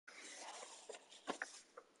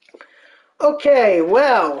Okay,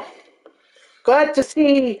 well, glad to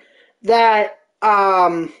see that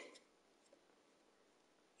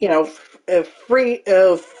free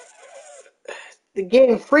the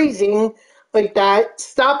game freezing like that,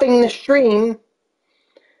 stopping the stream.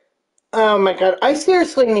 Oh my god, I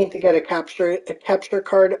seriously need to get a capture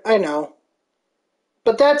card. I know,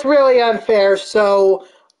 but that's really unfair. So,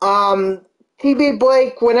 TV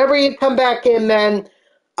Blake, whenever you come back in, man,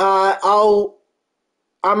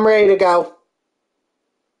 I'm ready to go.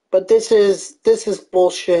 But this is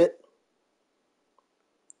bullshit.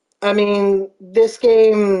 I mean, this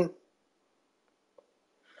game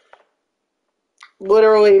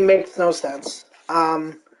literally makes no sense.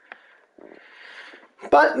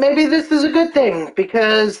 But maybe this is a good thing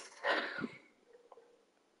because,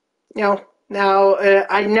 now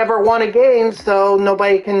I never won a game, so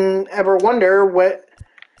nobody can ever wonder what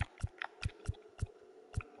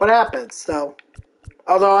happens. So,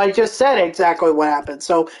 although I just said exactly what happened.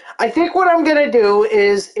 So, I think what I'm going to do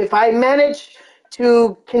is if I manage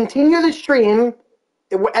to continue the stream,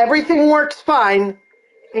 everything works fine,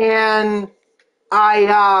 and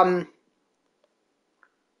I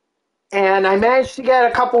I managed to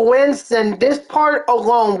get a couple wins, then this part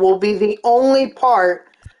alone will be the only part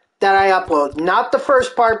that I upload. Not the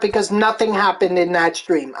first part because nothing happened in that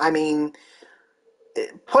stream. I mean,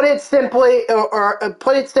 put it simply,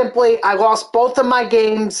 I lost both of my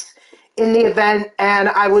games in the event, and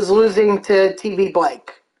I was losing to TV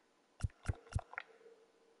Blake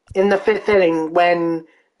in the 5th inning when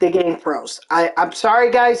the game froze. I'm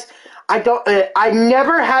sorry, guys. I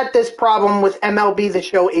never had this problem with MLB The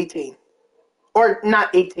Show 18. Or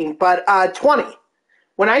not 18, but 20.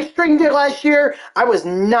 When I streamed it last year, I was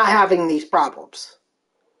not having these problems.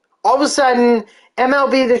 All of a sudden,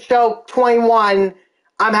 MLB The Show 21,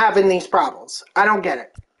 I'm having these problems. I don't get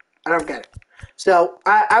it. So,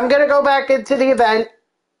 I'm going to go back into the event.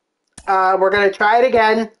 We're going to try it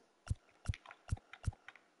again.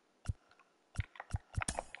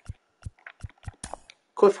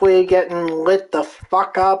 Quickly getting lit the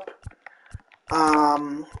fuck up.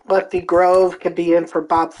 Lefty Grove could be in for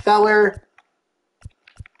Bob Feller.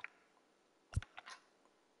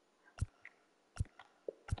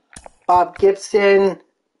 Bob Gibson.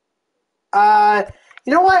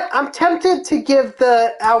 You know what? I'm tempted to give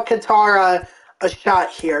the Alcantara a shot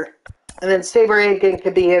here. And then Saber Aiken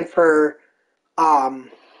could be in for,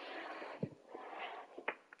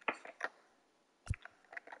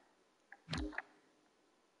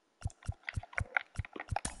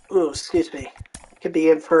 excuse me. Could be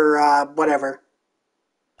in for, whatever.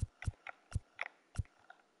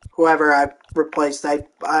 Whoever I replaced.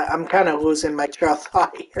 I'm kind of losing my trail of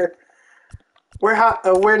thought here.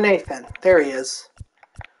 Where Nathan? There he is.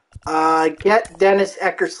 Get Dennis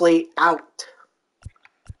Eckersley out.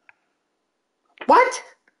 What?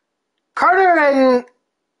 Carter and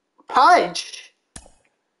Pudge?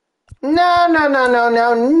 No.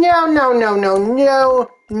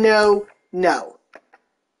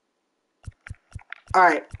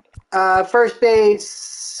 Alright. First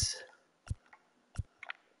base.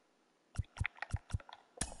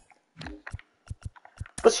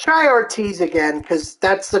 Let's try Ortiz again, because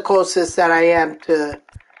that's the closest that I am to...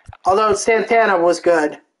 Although Santana was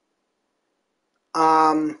good.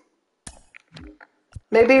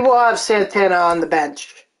 Maybe we'll have Santana on the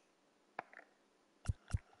bench.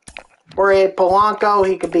 Or a Polanco,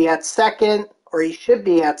 he could be at second, or he should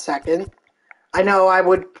be at second. I know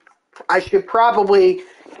I should probably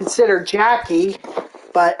consider Jackie,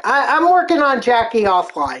 but I'm working on Jackie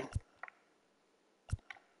offline.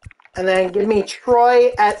 And then give me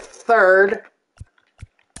Troy at third.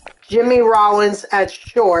 Jimmy Rollins at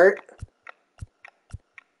short.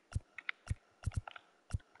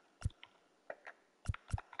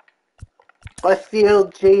 Left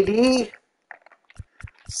field, JD.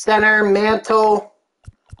 Center, Mantle.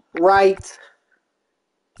 Right.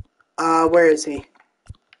 Where is he?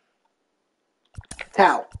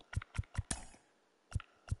 Tao.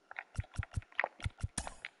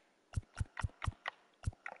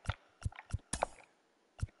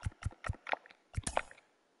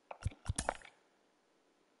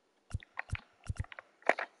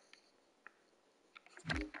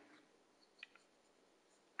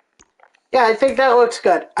 Yeah, I think that looks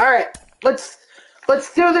good. All right, let's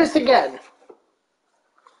do this again.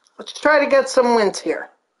 Let's try to get some wins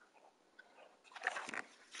here.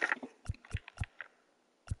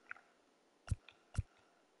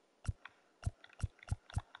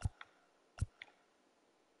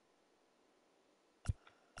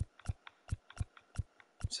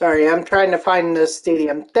 Sorry, I'm trying to find the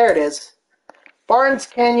stadium. There it is. Barnes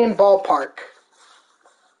Canyon Ballpark.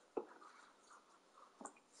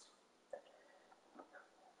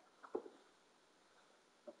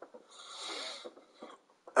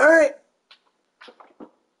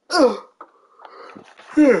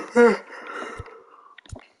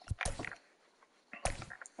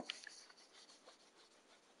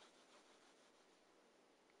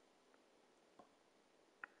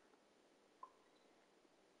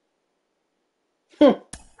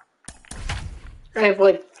 have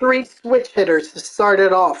like 3 switch hitters to start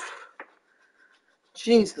it off.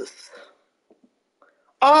 Jesus.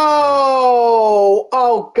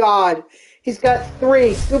 Oh God. He's got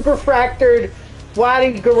 3 super fractured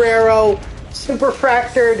Vladdy Guerrero, super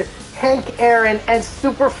fractured Hank Aaron, and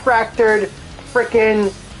super fractured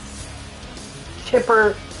frickin'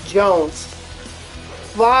 Chipper Jones.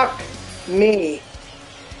 Fuck me.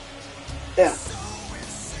 Yeah.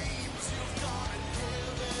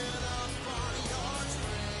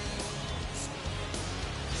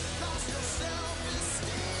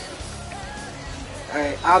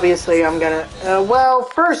 Alright, obviously I'm gonna... well,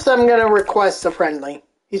 first I'm gonna request a friendly.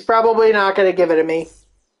 He's probably not gonna give it to me.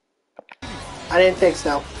 I didn't think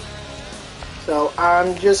so. So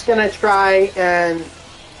I'm just gonna try and...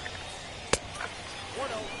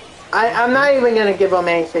 I'm not even gonna give him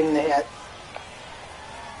anything to hit.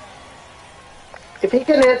 If he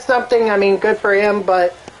can hit something, I mean, good for him,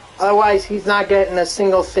 but otherwise he's not getting a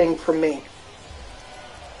single thing from me.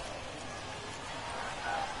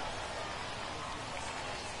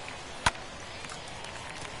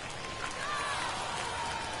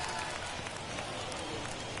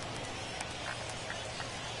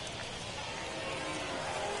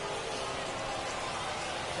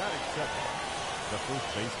 The first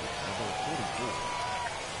baseman, number 44.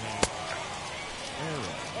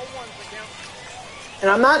 And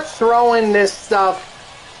I'm not throwing this stuff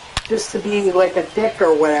just to be like a dick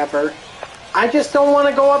or whatever. I just don't want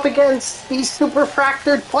to go up against these super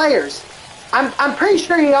fractured players. I'm pretty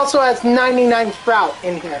sure he also has 99 Trout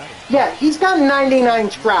in here. Yeah, he's got 99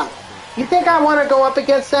 Trout. You think I want to go up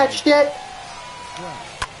against that shit?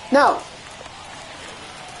 No.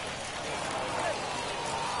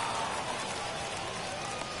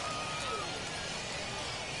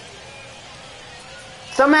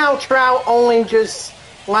 Somehow Trout only just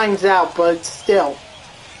lines out, but still.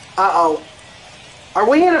 Uh-oh. Are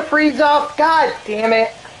we in a freeze-off? God damn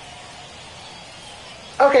it.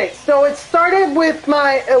 Okay, so it started with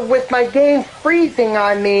my game freezing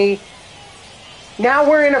on me. Now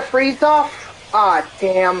we're in a freeze-off? Ah,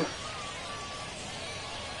 damn.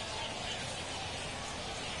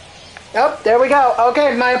 Oh, there we go.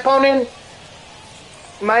 Okay, my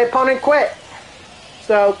opponent quit.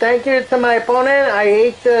 So thank you to my opponent. I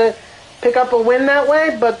hate to pick up a win that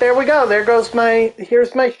way, but there we go. There goes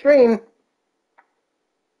here's my stream.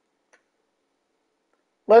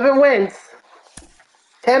 11 wins.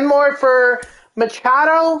 10 more for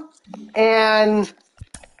Machado and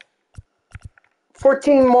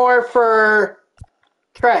 14 more for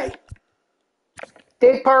Trey.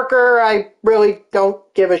 Dave Parker, I really don't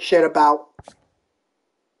give a shit about.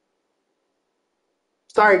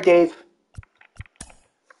 Sorry, Dave.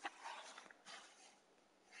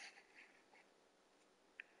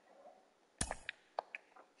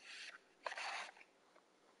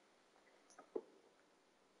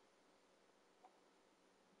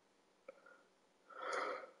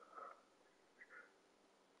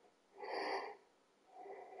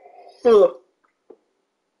 Ugh.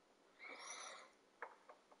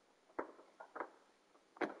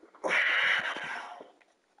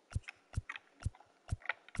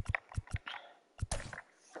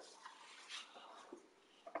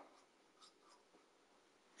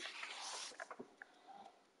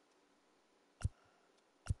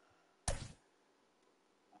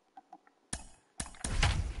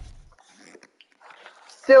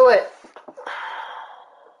 Do it.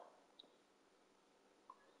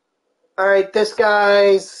 Alright, this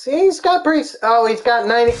guy's... He's got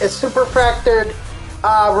 90... A super fractured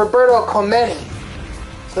Roberto Clemente.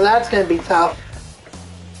 So that's going to be tough.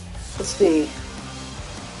 Let's see.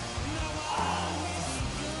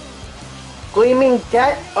 Gleaming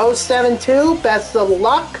Debt 072. Best of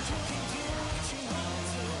luck.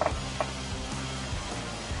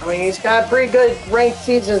 I mean, he's got a pretty good ranked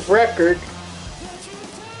seasons record.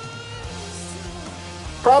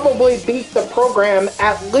 Probably beat the program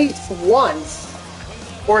at least once,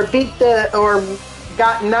 or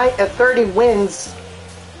got 30 wins.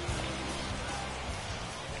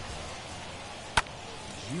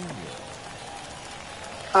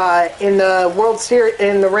 In the World Series,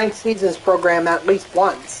 in the ranked seasons program at least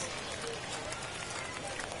once.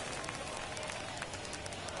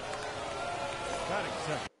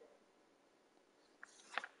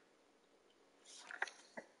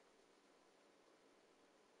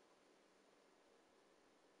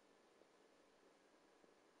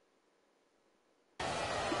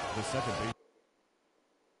 The second base.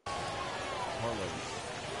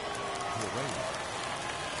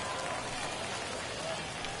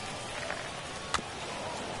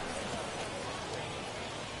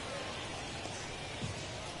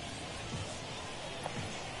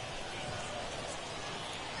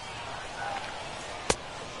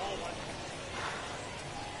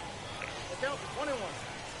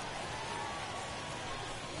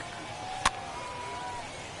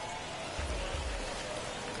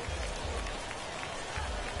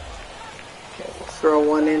 Okay, we'll throw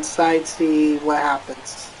one inside, see what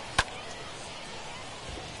happens.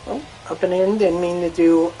 Oh, up and in, didn't mean to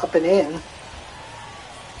do up and in.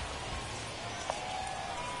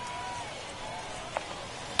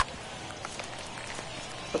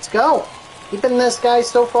 Let's go. Keeping this guy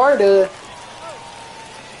so far to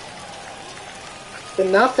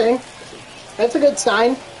nothing. That's a good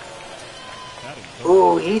sign.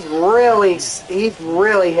 Ooh, he's really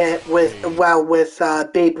hit with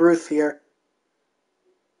Babe Ruth here.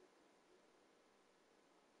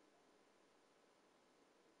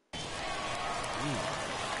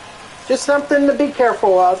 Just something to be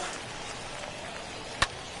careful of.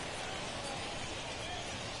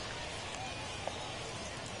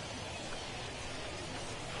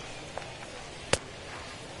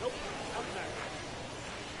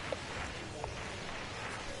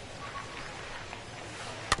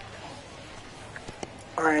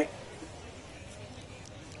 All right.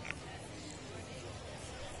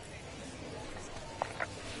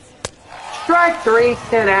 Strike 3,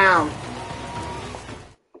 sit down.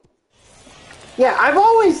 Yeah,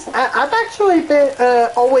 I've actually been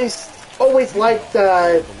always liked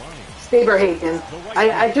Saberhagen.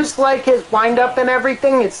 I just like his wind up and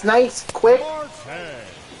everything. It's nice, quick,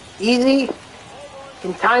 easy.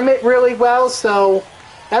 Can time it really well, so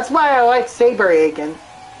that's why I like Saberhagen.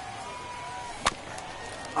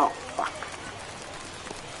 Oh, fuck.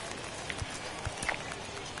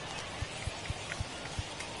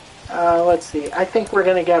 Let's see. I think we're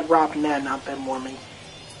gonna get Rob Nen up and warming.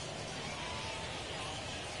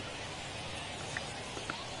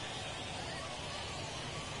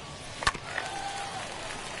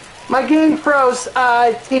 My game froze,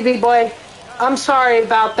 TV Blake. I'm sorry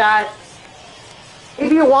about that.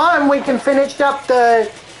 If you want, we can finish up the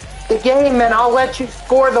game and I'll let you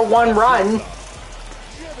score the one run.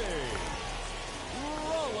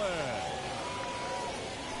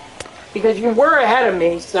 Because you were ahead of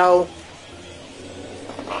me, so...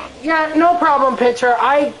 Yeah, no problem, pitcher.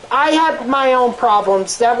 I had my own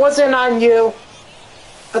problems. That wasn't on you.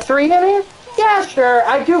 A 3 inning? Yeah, sure.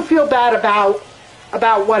 I do feel bad about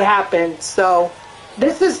what happened. So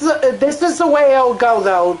this is the way it'll go,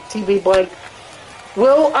 though. TV Blake.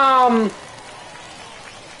 We'll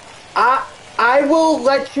I will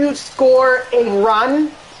let you score a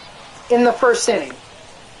run in the first inning.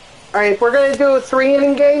 All right, if we're gonna do a 3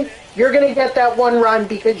 inning game, you're gonna get that one run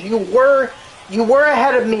because you were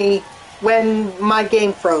ahead of me when my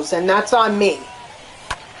game froze, and that's on me.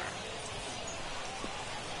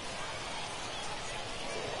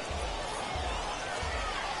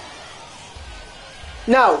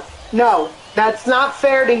 No, that's not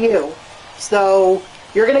fair to you. So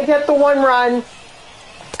you're gonna get the one run,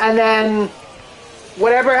 and then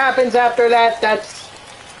whatever happens after that, that's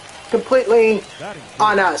completely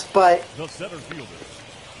on us. But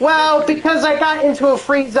well, because I got into a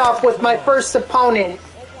freeze-off with my first opponent,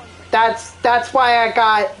 that's why I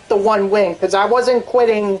got the one win, because I wasn't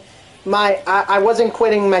quitting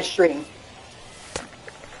my stream.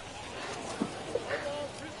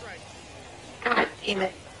 God damn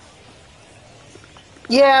it.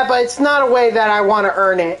 Yeah, but it's not a way that I want to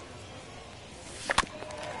earn it.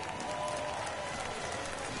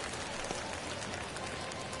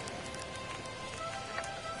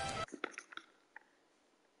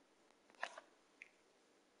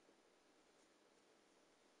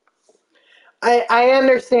 I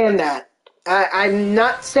understand that. I'm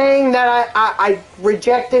not saying that I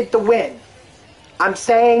rejected the win. I'm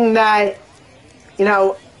saying that, you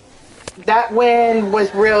know, that win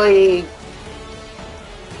was really...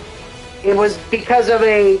 It was because of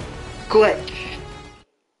a glitch.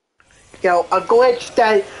 You know, a glitch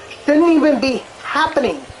that shouldn't even be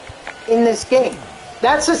happening in this game.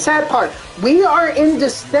 That's the sad part. We are in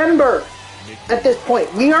December at this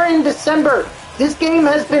point. We are in December. This game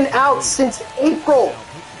has been out since April.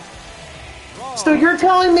 So you're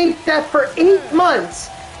telling me that for 8 months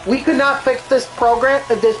we could not fix this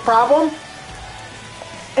problem?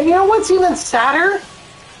 And you know what's even sadder?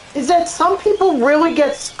 Is that some people really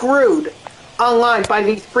get screwed online by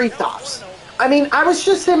these freeze-offs. I mean, I was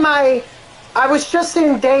just in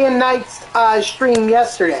Day and Night's stream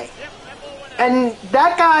yesterday, and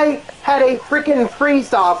that guy had a freaking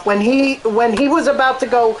freeze-off when he was about to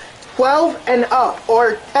go 12 and up,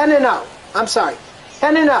 or 10 and up. I'm sorry,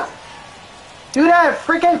 10 and up. Dude had a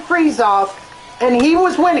freaking freeze-off, and he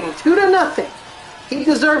was winning 2-0. He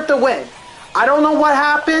deserved the win. I don't know what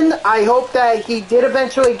happened. I hope that he did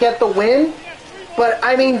eventually get the win. But,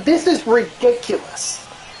 I mean, this is ridiculous.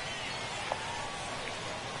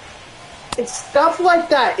 It's stuff like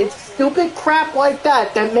that. It's stupid crap like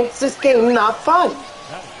that that makes this game not fun.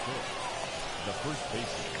 The first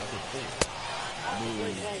baseman, number 4,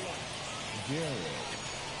 Gary.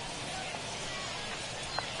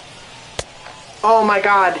 Oh my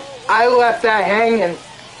God, I left that hanging.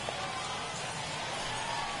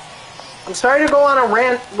 I'm sorry to go on a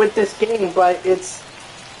rant with this game, but that's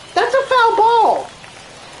a foul ball.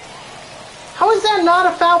 How is that not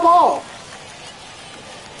a foul ball?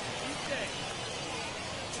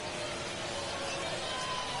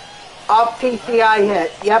 Off PCI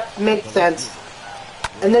hit. Yep, makes sense.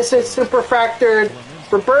 And this is super fractured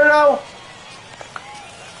Roberto.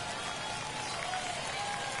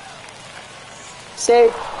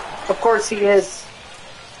 Safe. Of course he is.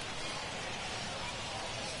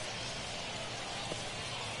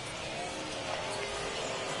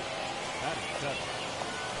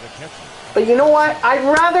 But you know what? I'd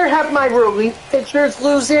rather have my relief pitchers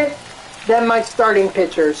lose it than my starting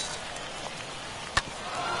pitchers.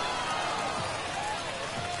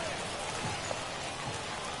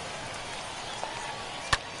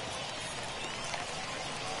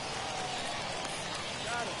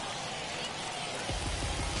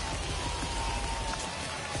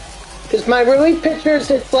 Because my relief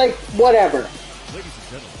pitchers, it's like, whatever.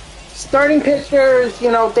 Starting pitchers,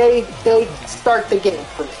 you know, they start the game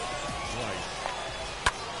for me.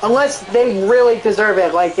 Unless they really deserve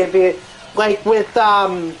it, like if you, like with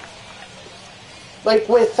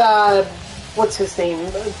what's his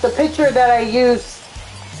name? The pitcher that I used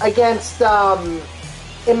against,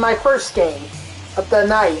 in my first game of the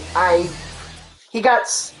night, he got,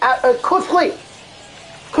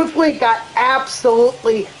 Quickly got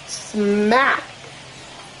absolutely smacked.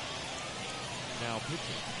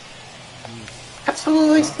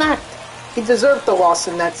 Absolutely smacked. He deserved the loss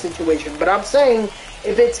in that situation. But I'm saying,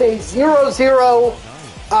 if it's a 0-0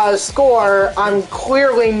 score, I'm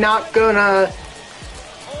clearly not gonna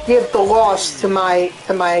give the loss to my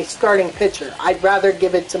starting pitcher. I'd rather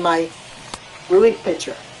give it to my relief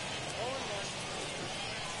pitcher.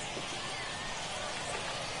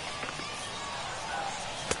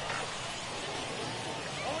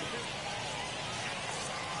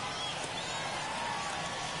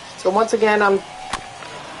 So once again, I'm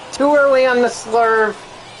too early on the slurve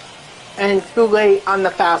and too late on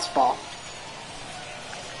the fastball.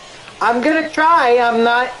 I'm gonna try. I'm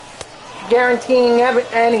not guaranteeing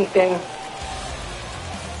anything.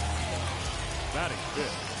 Batting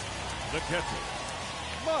fifth, the catcher,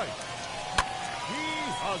 Mike.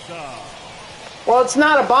 Well, it's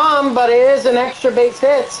not a bomb, but it is an extra base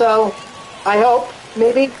hit, so I hope,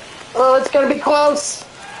 maybe. Oh, it's gonna be close.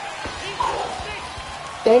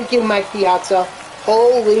 Thank you, Mike Piazza.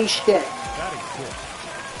 Holy shit. Batting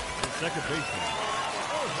fifth, the second baseman.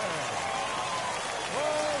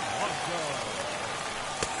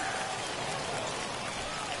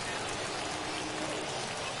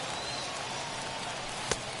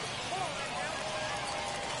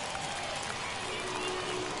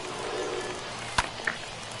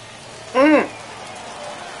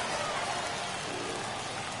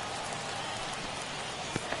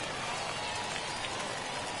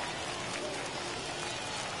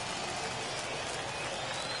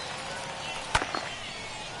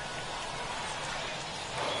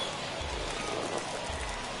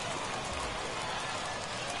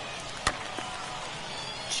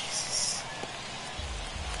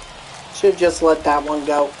 Should just let that one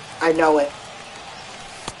go. I know it.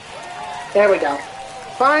 There we go.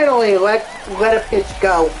 Finally, let a pitch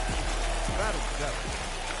go.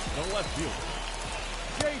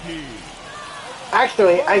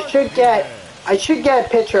 Actually, I should get a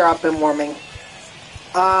pitcher up and warming.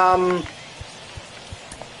 Come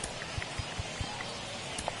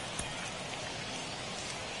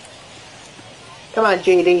on,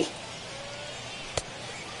 JD.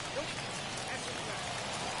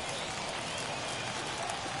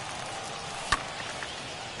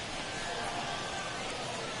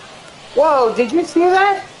 Whoa, did you see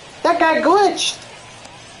that? That guy glitched.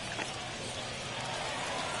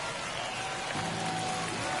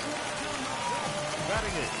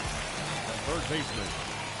 Batting it, third baseman.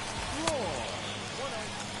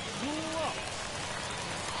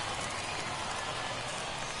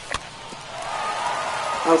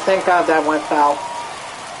 Oh, thank God that went foul.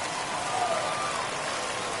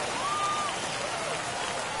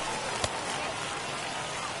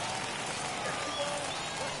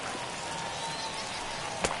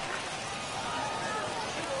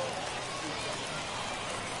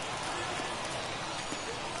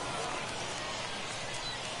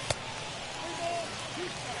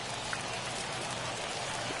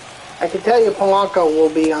 I can tell you Polanco will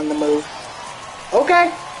be on the move.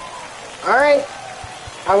 Okay. Alright.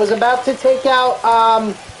 I was about to take out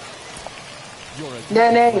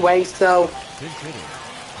then anyway, so. Pinch hitter,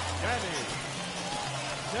 Danny.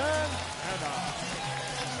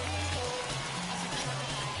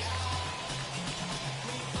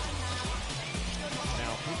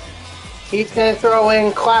 Now pitching. He's going to throw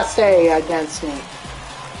in Class A against me.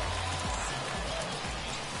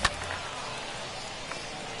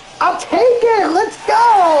 I'll take it. Let's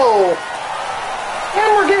go.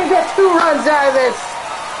 And we're going to get 2 runs out of this.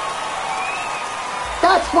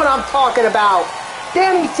 That's what I'm talking about.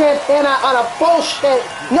 Danny Santana on a bullshit,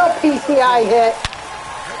 no PCI hit.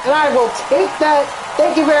 And I will take that.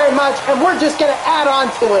 Thank you very much. And we're just going to add on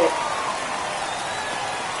to it.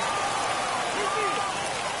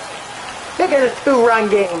 Make it a 2-run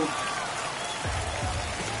game. The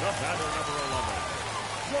batter number 11.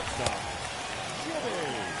 Shortstop, Jimmy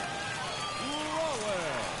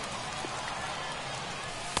Rollins.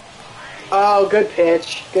 Oh, good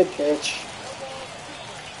pitch. Good pitch.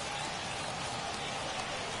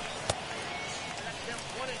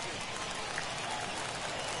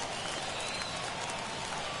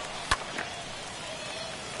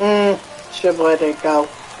 Should let it go.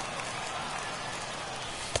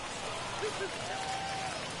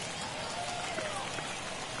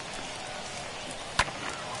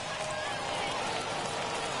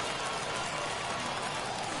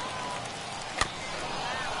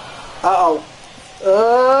 Uh-oh.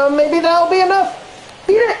 Maybe that'll be enough.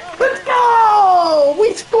 Beat it. Let's go!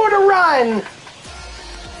 We scored a run.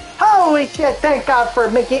 Holy shit! Thank God for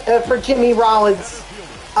Jimmy Rollins.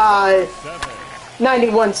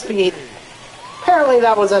 91 speed. Apparently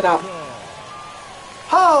that was enough.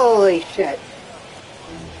 Holy shit.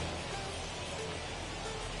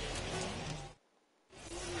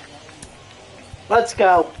 Let's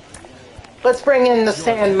go. Let's bring in the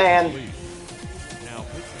Sandman. Now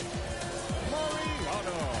pitching.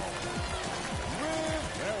 Mariano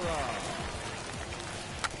Rivera.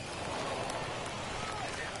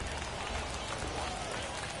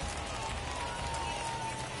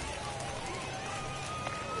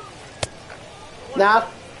 Nah.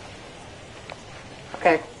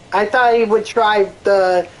 Okay. I thought he would try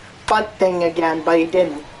the bunt thing again, but he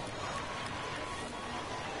didn't.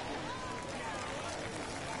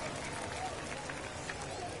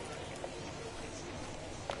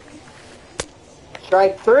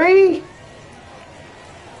 Strike 3.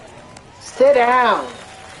 Sit down.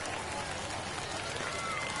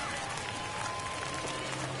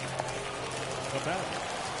 The batter,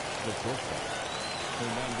 the shortstop,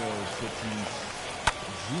 Fernando Tatis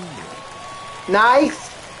Jr. Nice.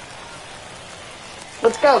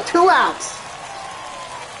 Let's go. 2 outs.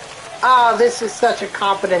 Ah, this is such a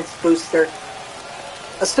confidence booster.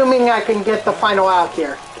 Assuming I can get the final out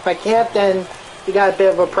here. If I can't, then you got a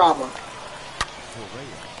bit of a problem.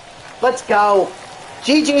 Let's go.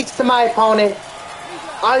 GG's to my opponent.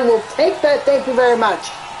 I will take that. Thank you very much.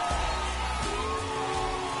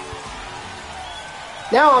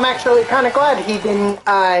 Now I'm actually kind of glad he didn't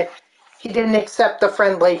accept the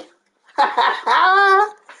friendly.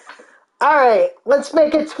 All right, let's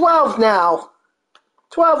make it 12 now.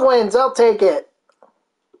 12 wins. I'll take it.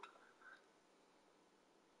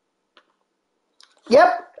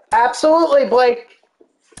 Yep, absolutely, Blake.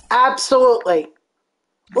 Absolutely.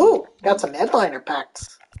 Ooh, got some headliner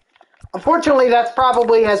packs. Unfortunately, that's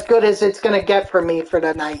probably as good as it's going to get for me for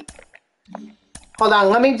the night. Hold on,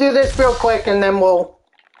 let me do this real quick and then we'll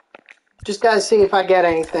just got to see if I get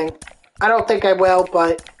anything. I don't think I will,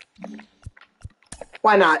 but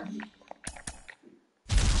why not?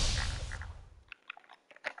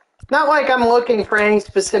 Not like I'm looking for any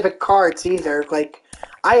specific cards either. Like,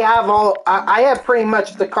 I have pretty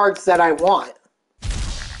much the cards that I want.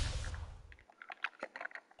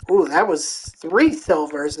 Ooh, that was 3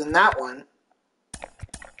 silvers in that one.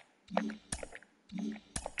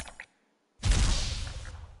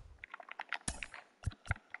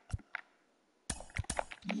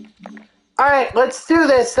 Alright, let's do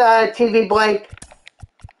this, TV Blake.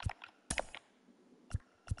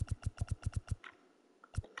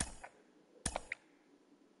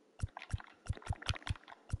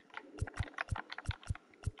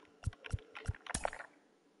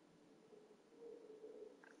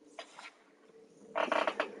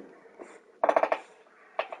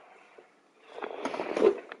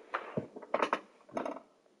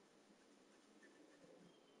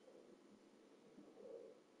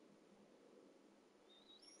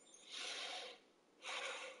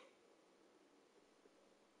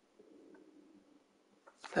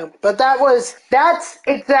 But that's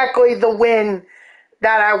exactly the win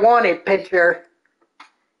that I wanted, pitcher.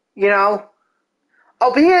 You know?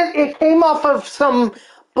 Albeit it came off of some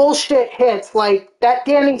bullshit hits, like that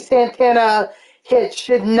Danny Santana hit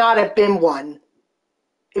should not have been one.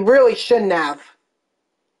 It really shouldn't have.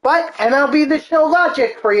 But MLB The Show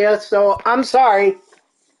logic for you, so I'm sorry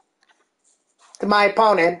to my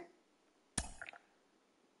opponent.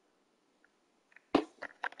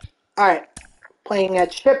 Alright, playing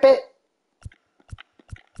at Ship It.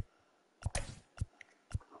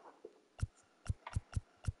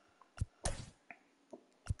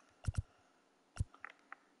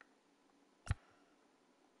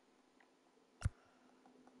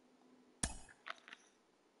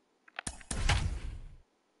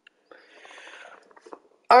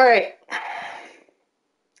 Alright,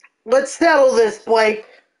 let's settle this, Blake.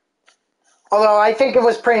 Although I think it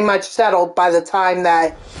was pretty much settled by the time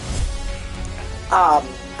that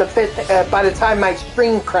by the time my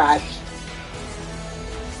stream crashed.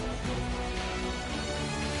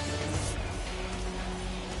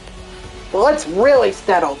 Well, let's really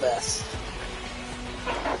settle this.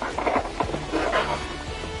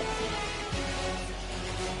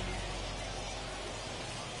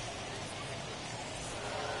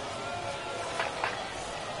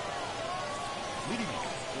 Leading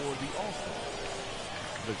off for the All-Star,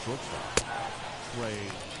 the shortstop,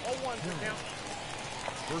 Trea Turner.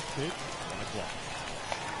 First pitch on the clock.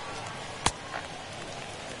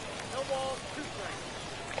 No ball, 2 strikes.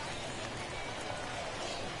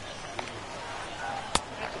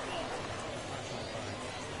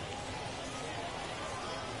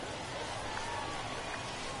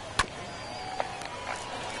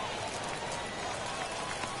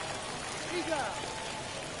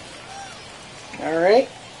 All right.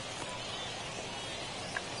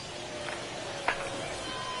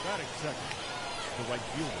 Batting second, the right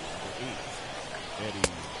fielder, number 8, Eddie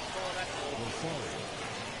Rosario.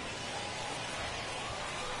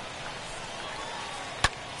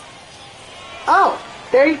 Oh,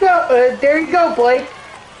 there you go. There you go, Blake.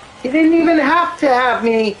 You didn't even have to have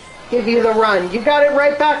me give you the run. You got it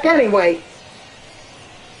right back anyway.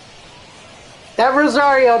 That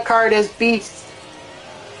Rosario card is beast.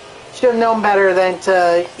 Should have known better than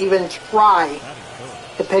to even try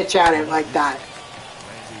to pitch at it like that.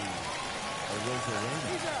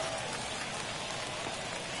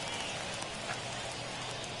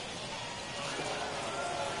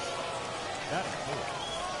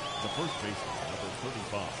 The first baseman, number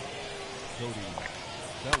 35, Cody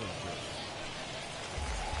Bellinger.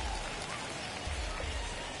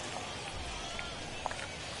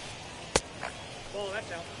 Oh,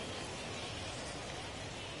 that's out.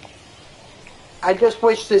 I just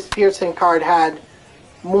wish this Pearson card had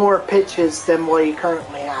more pitches than what he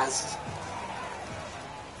currently has.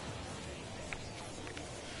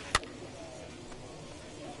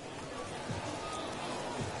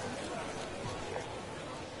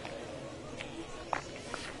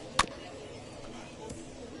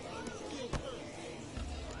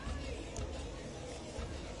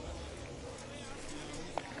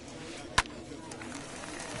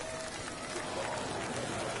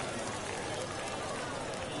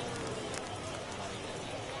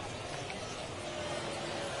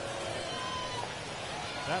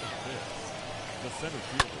 That is this. The center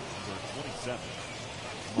fielder, number 27.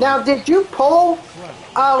 Now, did you pull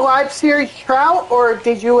Live Series Trout, or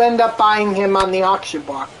did you end up buying him on the auction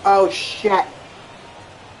block? Oh, shit.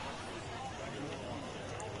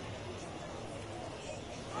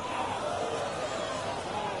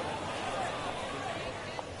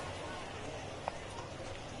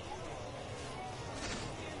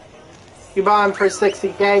 You bought him for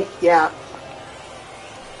 $60K? Yeah.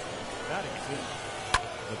 That is it.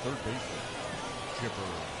 The third baseman, Chipper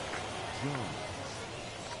Jones.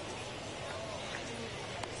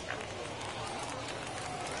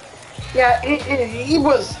 Yeah, he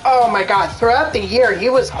was, oh my god, throughout the year, he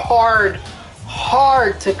was hard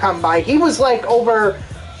to come by. He was like over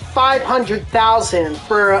 500,000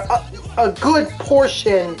 for a good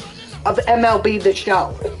portion of MLB The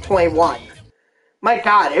Show 21. My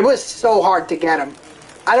god, it was so hard to get him.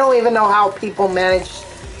 I don't even know how people managed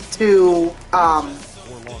to,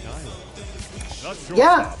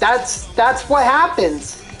 yeah, that's what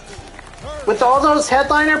happens. With all those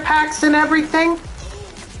headliner packs and everything.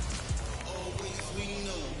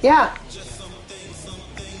 Yeah.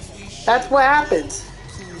 That's what happens.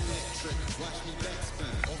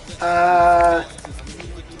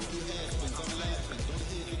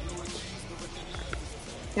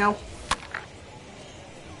 You know.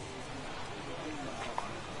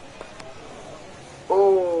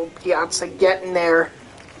 Oh, Piazza getting there.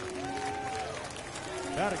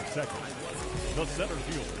 Batting second, the center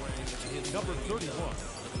fielder, number 31.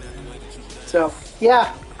 So,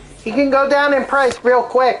 yeah. He can go down in price real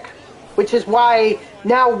quick. which is why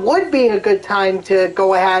now would be a good time to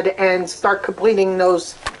go ahead and start completing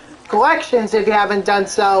those collections if you haven't done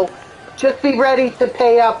so. Just be ready to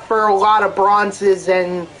pay up for a lot of bronzes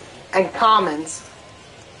and commons.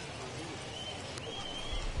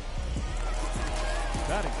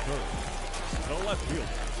 Batting first, the left fielder,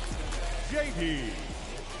 JD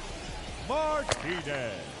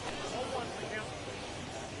Martinez.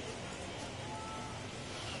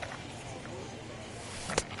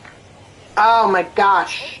 Oh my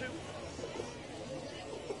gosh.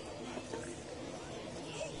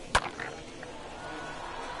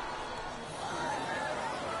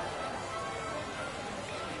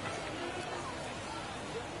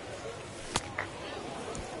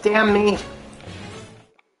 Damn me.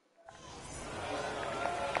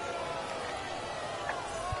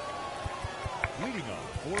 Leading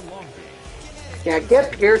off for Long Beach. Yeah,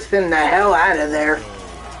 get Pearson the hell out of there.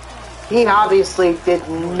 He obviously did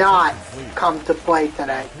not come to play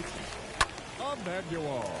today.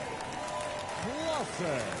 Emmanuel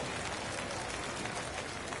Clausen.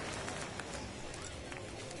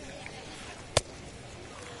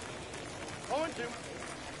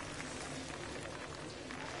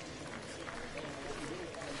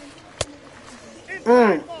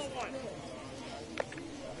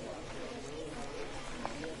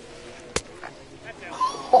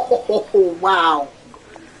 Oh, wow.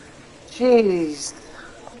 Jeez.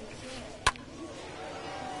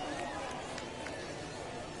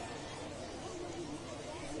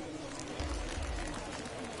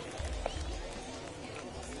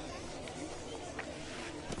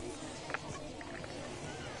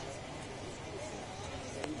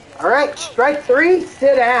 All right, strike three,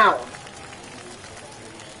 sit down.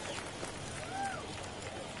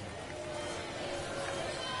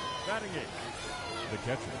 Batting eighth, the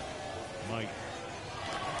catcher, Mike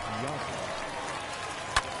Bianco.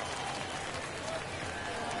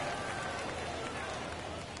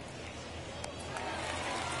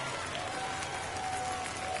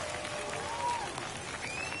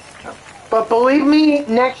 But believe me,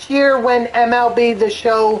 next year when MLB The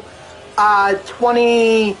Show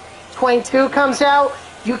 2022 comes out,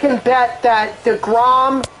 you can bet that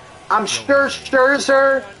DeGrom, I'm sure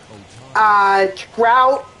Scherzer,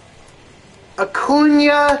 Trout,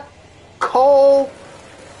 Acuna, Cole,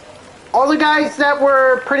 all the guys that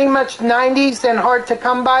were pretty much 90s and hard to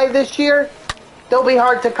come by this year, they'll be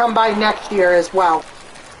hard to come by next year as well.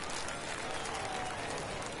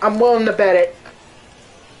 I'm willing to bet it.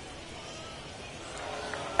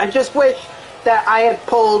 I just wish that I had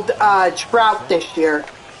pulled Trout this year,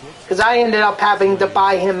 because I ended up having to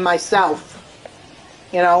buy him myself,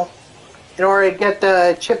 you know, in order to get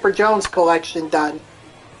the Chipper Jones collection done.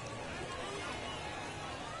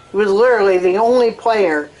 He was literally the only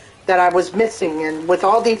player that I was missing, and with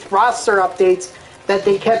all these roster updates that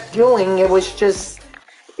they kept doing, it was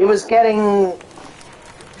getting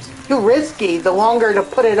too risky the longer to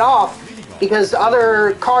put it off, because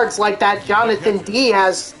other cards like that Jonathan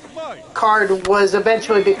Diaz card was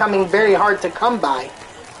eventually becoming very hard to come by.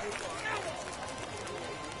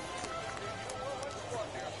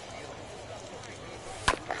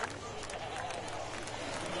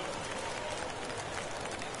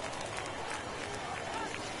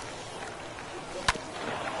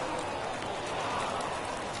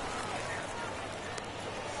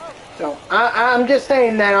 So I'm just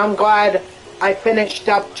saying that I'm glad I finished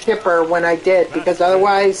up Chipper when I did, because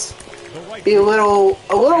otherwise it'd be a little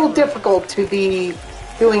difficult to be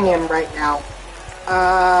doing him right now.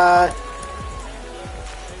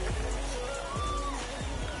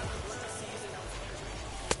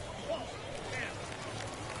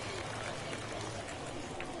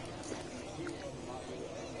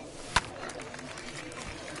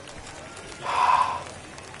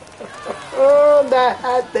 Oh, that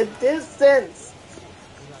had the distance.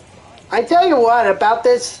 I tell you what about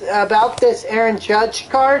this Aaron Judge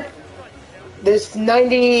card, this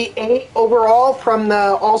 98 overall from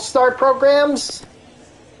the All-Star programs.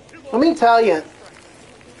 Let me tell you,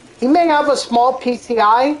 he may have a small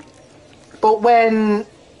PCI, but when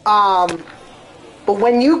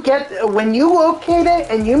you locate it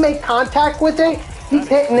and you make contact with it, he's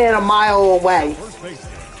hitting it a mile away.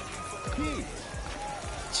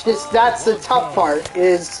 It's just, that's the tough part,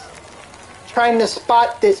 is trying to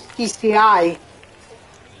spot this PCI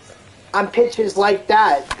on pitches like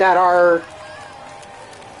that are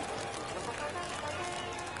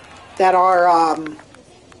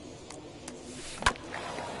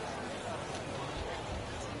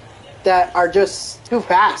just too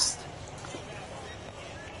fast.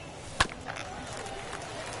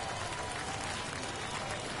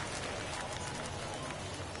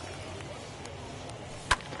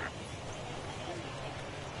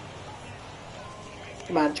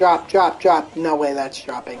 Come on, drop, drop, drop. No way that's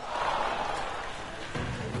dropping.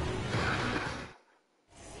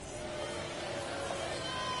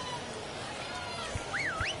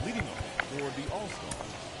 Leading up for the All-Star.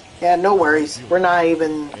 Yeah, no worries. We're not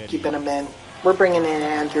even keeping him in. We're bringing in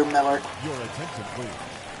Andrew Miller. Your attention, please.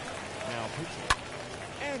 Now pitching,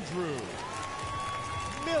 Andrew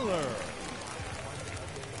Miller.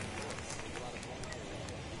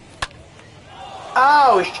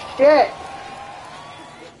 Oh, shit.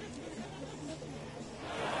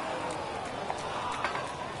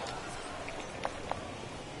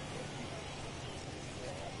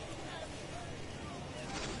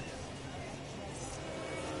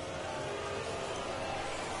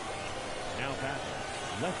 Now back,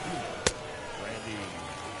 left field, Randy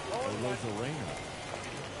Rosarena.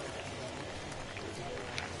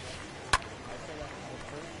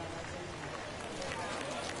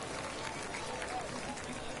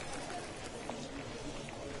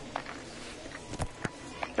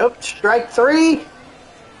 Nope, strike 3.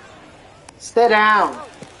 Sit down.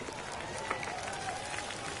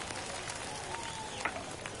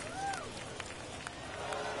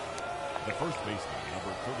 The first baseman,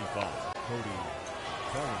 number 35, Cody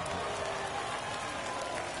Bellinger.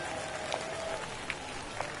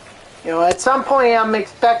 You know, at some point I'm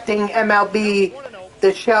expecting MLB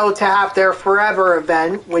The Show to have their forever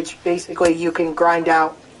event, which basically you can grind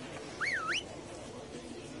out.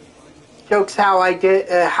 Jokes how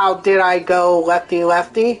did I go lefty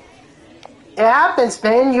lefty? It happens,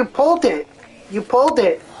 man. You pulled it. You pulled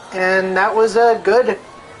it. And that was a good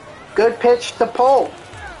pitch to pull.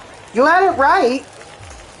 You had it right.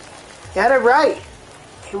 You had it right.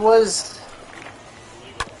 It was,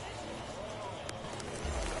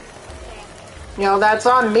 you know, that's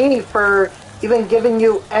on me for even giving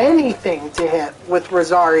you anything to hit with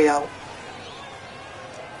Rosario.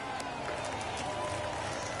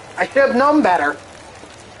 I should have known better.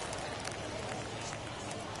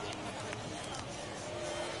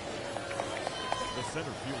 The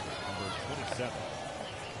center fielder, number 27,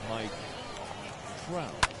 Mike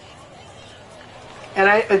Trout. And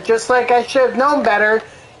I just like I should have known better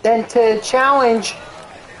than to challenge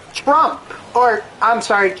Trout.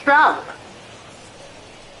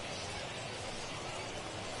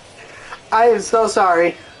 I am so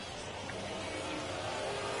sorry.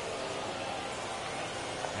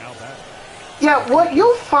 Now back. Yeah, what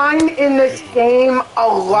you'll find in this game a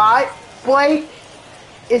lot, Blake,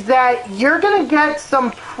 is that you're gonna get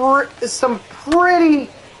some pretty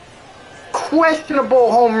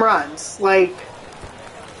questionable home runs, like,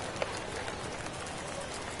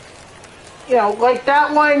 you know, like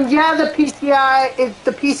that one. Yeah, the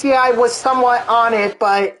PCI was somewhat on it,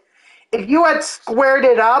 but if you had squared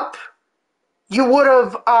it up, you would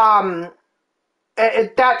have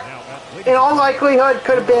that in all likelihood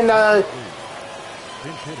could have been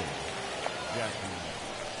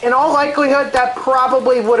in all likelihood that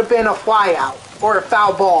probably would have been a flyout or a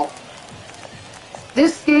foul ball.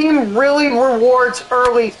 This game really rewards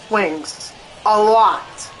early swings a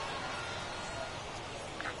lot.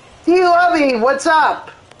 D. Lovey, what's up?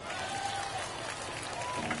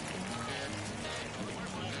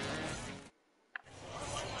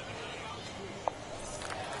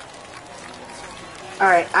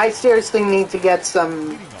 Alright, I seriously need to get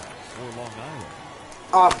some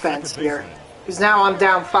offense here. Because now I'm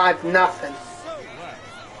down 5-0.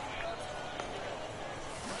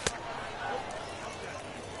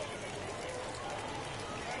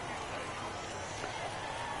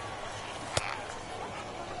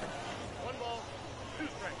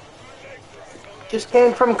 Just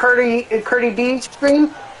came from Curdy B's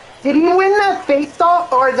stream. Did he win that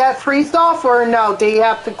face-off or that freeze-off, or no? Did he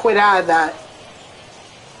have to quit out of that?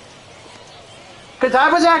 Because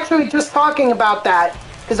I was actually just talking about that.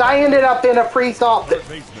 Because I ended up in a freeze-off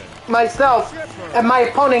myself, and my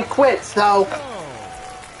opponent quit, so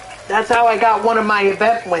that's how I got one of my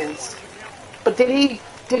event wins. But did he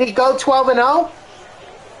go 12-0?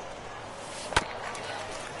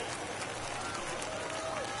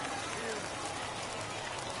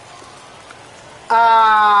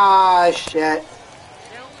 Ah, shit.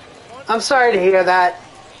 I'm sorry to hear that.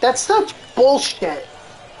 That's such bullshit.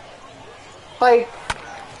 Like,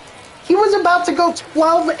 he was about to go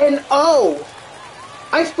 12-0.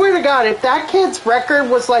 I swear to God, if that kid's record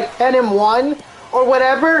was like 10-1 or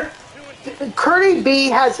whatever, Curdy B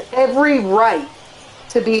has every right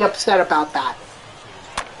to be upset about that.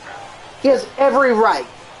 He has every right.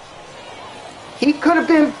 He could have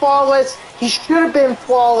been flawless. He should have been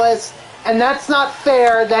flawless. And that's not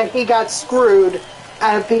fair that he got screwed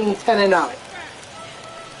out of being 10-0.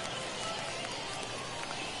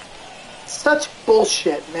 such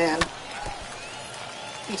bullshit, man.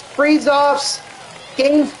 These freeze-offs,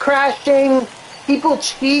 games crashing, people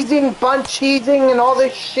cheesing, bunt cheesing, and all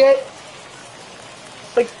this shit.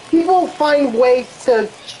 Like, people find ways to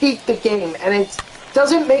cheat the game, and it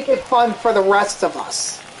doesn't make it fun for the rest of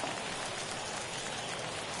us.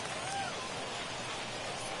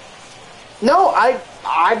 No, I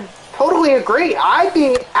totally agree. I'd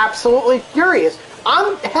be absolutely furious.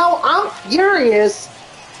 I'm furious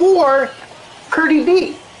for Curdy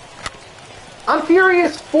B. I'm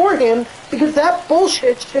furious for him because that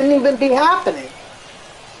bullshit shouldn't even be happening.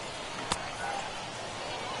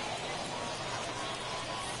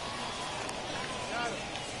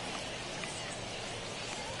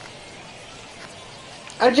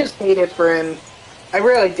 I just hate it for him. I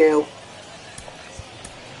really do.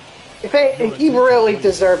 He really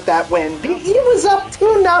deserved that win. He was up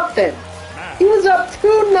 2-0. He was up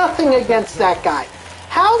 2-0 against that guy.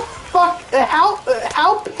 How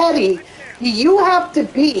petty do you have to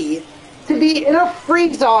be in a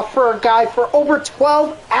freeze-off for a guy for over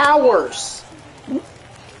 12 hours?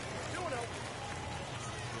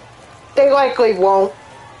 They likely won't.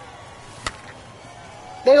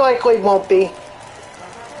 They likely won't be.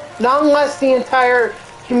 Not unless the entire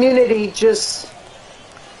community just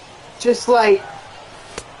like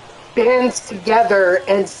bands together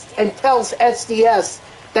and tells SDS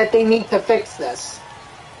that they need to fix this.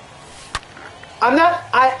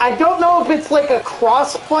 I don't know if it's like a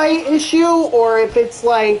cross-play issue or if it's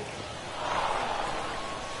like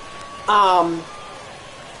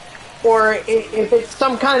or if it's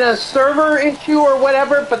some kind of server issue or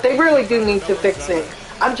whatever, but they really do need to fix it.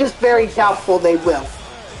 I'm just very doubtful they will.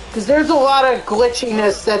 Because there's a lot of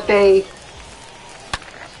glitchiness that they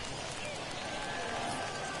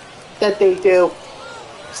do.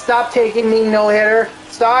 Stop taking me no-hitter.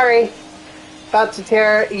 Sorry. About to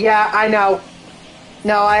tear. Yeah, I know.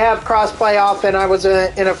 No, I have crossplay off and I was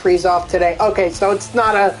in a freeze-off today. Okay, so it's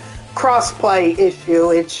not a crossplay issue.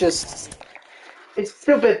 It's just... it's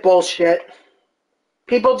stupid bullshit.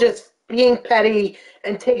 People just being petty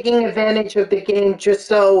and taking advantage of the game just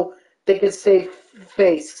so they could save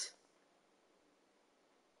face.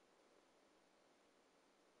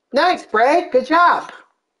 Nice, Bray. Good job.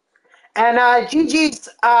 And GG's,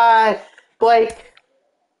 Blake.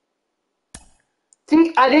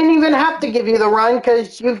 See, I didn't even have to give you the run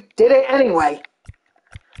because you did it anyway.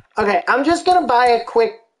 Okay, I'm just gonna buy a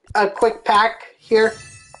quick pack here,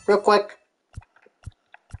 real quick.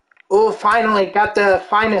 Ooh, finally got the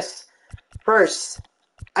finest first.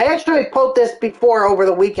 I actually pulled this before over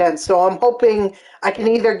the weekend, so I'm hoping I can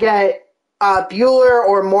either get Bueller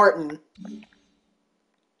or Morton.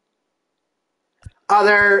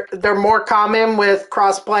 They're more common with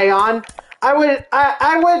crossplay on.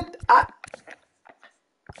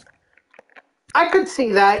 I could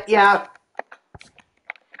see that, yeah.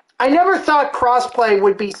 I never thought crossplay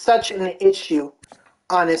would be such an issue,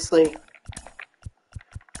 honestly.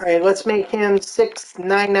 Alright, let's make him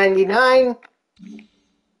 $6,999.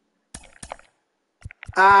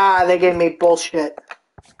 Ah, they gave me bullshit.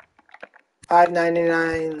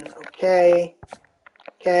 $5.99. Okay.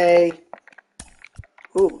 Okay.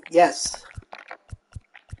 Ooh, yes.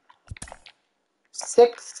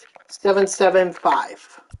 6,775.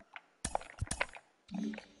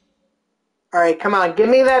 All right, come on, give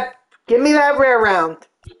me that rare round.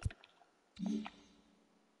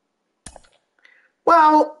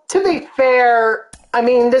 Well, to be fair, I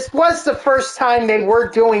mean, this was the first time they were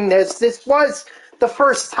doing this. This was the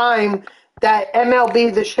first time that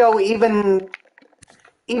MLB The Show even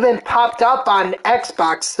popped up on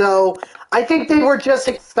Xbox. So I think they were just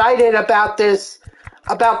excited about this,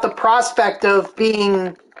 about the prospect of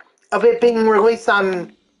it being released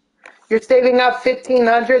on. You're saving up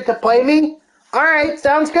 $1,500 to play me? All right,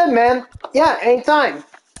 sounds good, man. Yeah, anytime.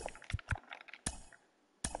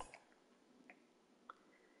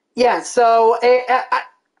 Yeah, so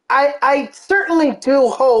I certainly do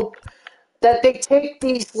hope that they take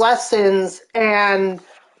these lessons and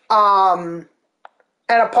apply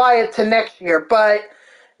it to next year. But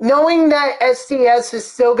knowing that SDS is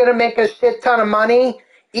still going to make a shit ton of money,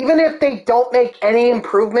 even if they don't make any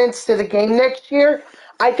improvements to the game next year,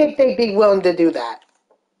 I think they'd be willing to do that.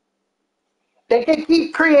 They can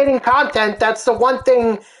keep creating content. That's the one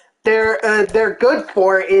thing they're good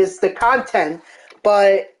for is the content.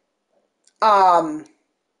 But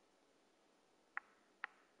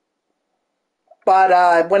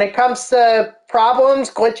when it comes to problems,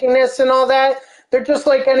 glitchiness, and all that, they're just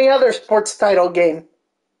like any other sports title game.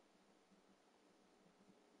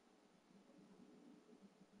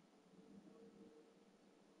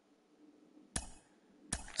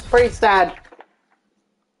 Pretty sad.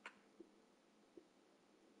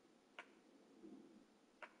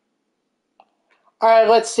 Alright,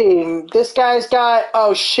 let's see. This guy's got...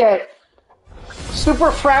 Oh, shit.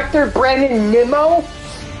 Super Fractor Brandon Nimmo?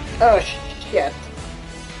 Oh, shit.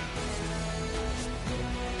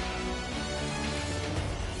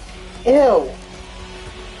 Ew.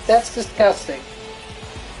 That's disgusting.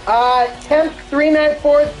 10th,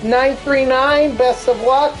 394th, 939. Best of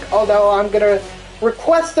luck. Although I'm going to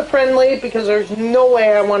request a friendly because there's no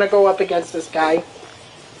way I want to go up against this guy.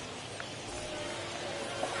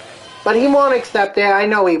 But he won't accept it. I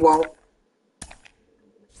know he won't.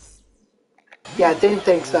 Yeah, didn't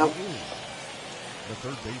think so. The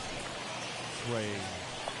third baseman, Trea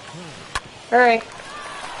Turner. Alright.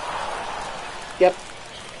 Yep.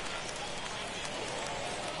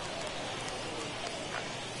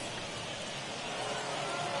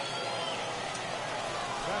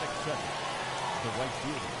 Batting second, the right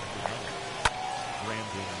fielder,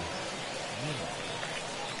 Brandon Nimmo.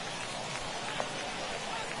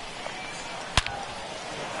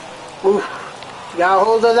 Oof. Got a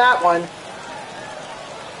hold of that one.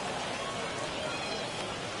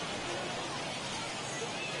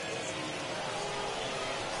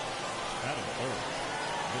 Batting third,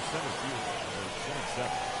 the center fielder, number 27,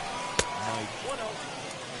 Mike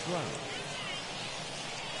Trout.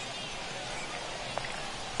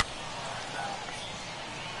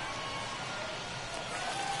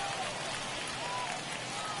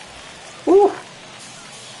 Ooh.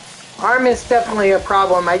 Arm is definitely a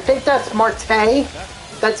problem. I think that's Marte.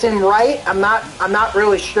 That's in right. I'm not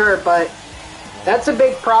really sure, but that's a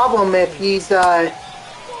big problem if he's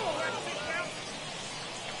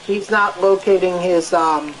not locating his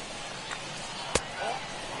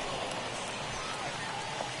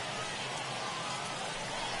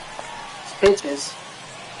pitches.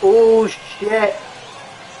 Oh shit.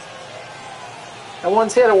 That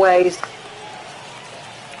one's hit away.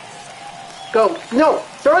 Go. No!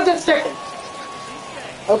 Throw it to second.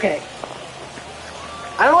 Okay.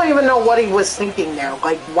 I don't even know what he was thinking there.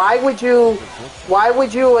 Like, why would you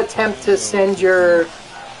attempt to send your...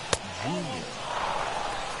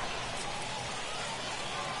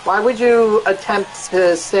 Why would you attempt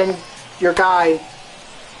to send your guy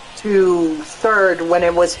to third when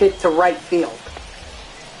it was hit to right field?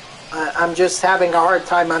 I'm just having a hard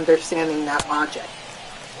time understanding that logic.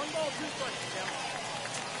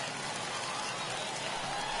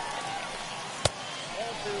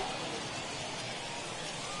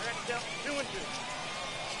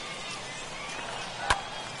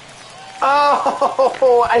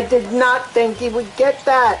 Oh, I did not think he would get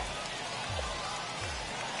that.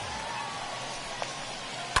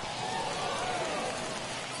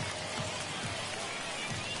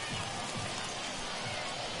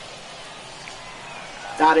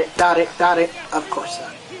 Got it. Of course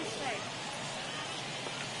not.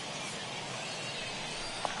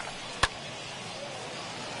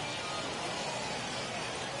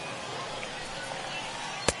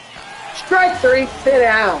 Strike three, sit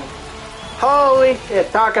down. Holy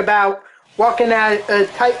shit, talk about walking at a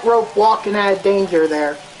tightrope, walking out of danger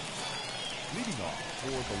there. Leading off for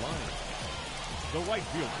the Lions, the right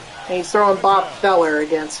fielder. And he's throwing Bob Feller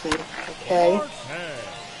against me. Okay.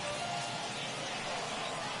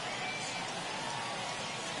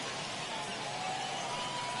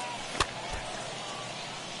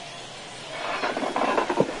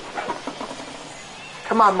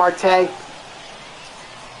 Come on, Marte.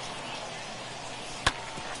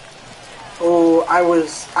 Oh,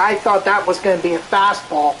 I thought that was going to be a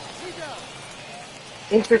fastball.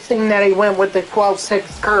 Interesting that he went with the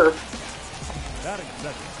 12-6 curve. Batting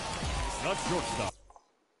second, not shortstop.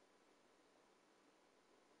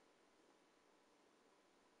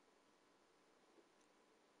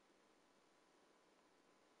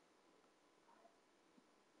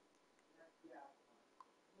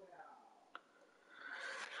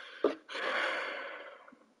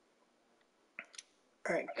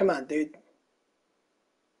 Alright, come on, dude.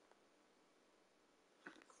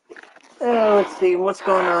 Let's see, what's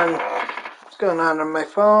going on? What's going on my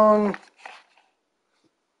phone?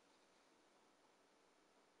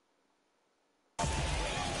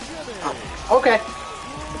 Oh, okay.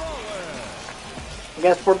 I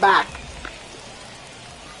guess we're back.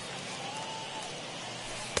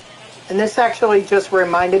 And this actually just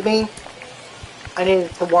reminded me I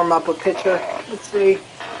needed to warm up a pitcher. Let's see.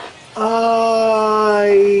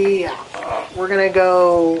 Yeah. We're gonna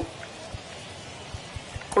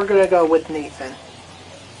go with Nathan.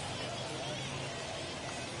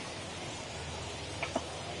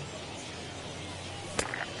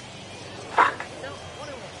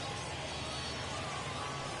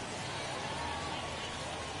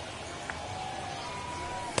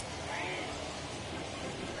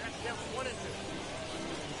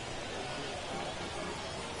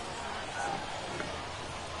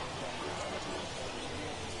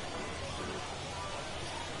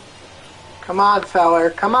 Come on, feller.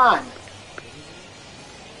 Come on.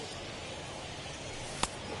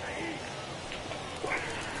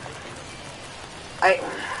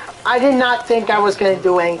 I did not think I was going to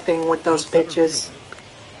do anything with those pitches.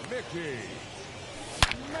 Mickey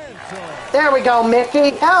Mantle. There we go, Mickey.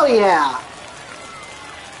 Hell yeah.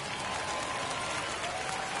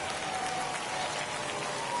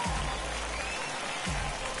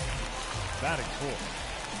 Batting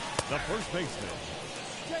fourth, the first baseman,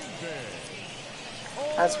 David.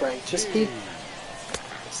 That's right. Just keep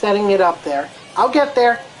setting it up there. I'll get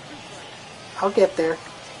there. I'll get there.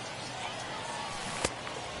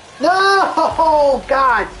 No!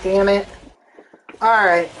 God damn it.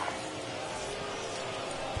 Alright.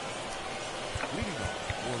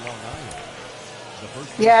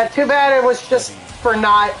 Yeah, too bad it was just for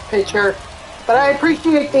not pitcher. But I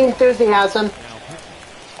appreciate the enthusiasm.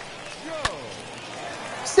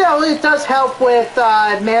 Still, it does help with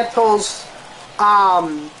Mantle's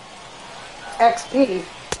XP.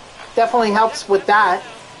 Definitely helps with that.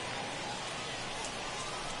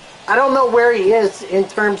 I don't know where he is in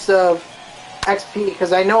terms of XP,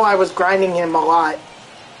 because I know I was grinding him a lot.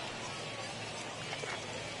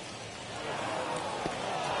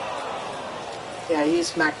 Yeah, he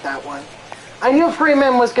smacked that one. I knew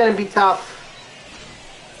Freeman was going to be tough.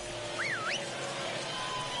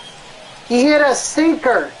 He hit a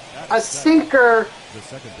sinker. A sinker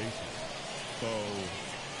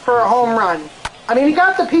for a home run. I mean, he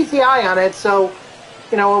got the PCI on it, so,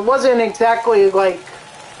 you know, it wasn't exactly like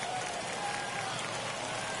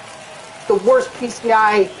the worst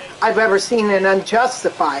PCI I've ever seen and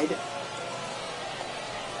unjustified. The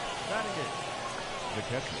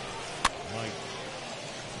catcher, Mike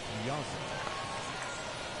Johnson.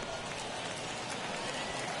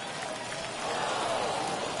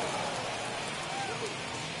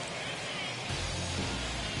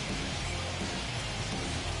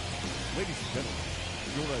 Ladies and gentlemen,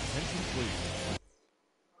 your attention please.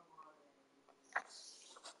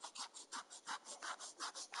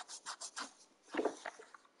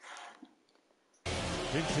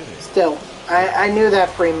 Still, I knew that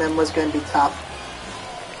Freeman was going to be tough.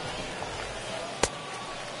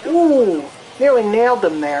 Ooh, nearly nailed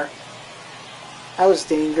him there. That was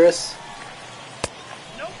dangerous.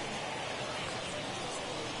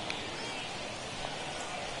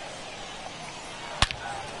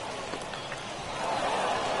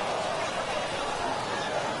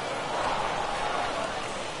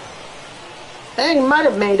 Hey, he might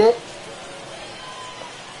have made it. The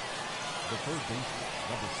first baseman,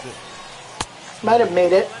 number 6. Might have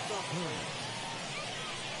made it.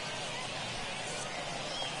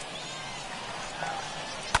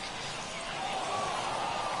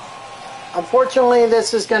 Unfortunately,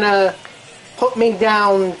 this is going to put me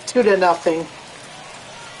down 2-0.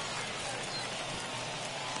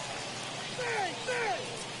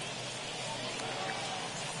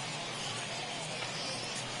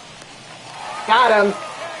 Got him.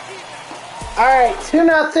 Alright,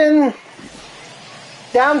 2-0.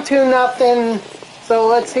 Down 2-0. So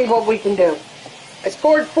let's see what we can do. I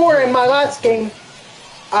scored 4 in my last game.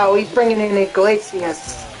 Oh, he's bringing in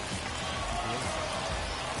Iglesias.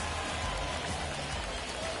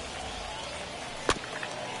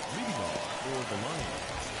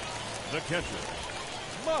 The catcher,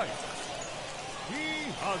 Mike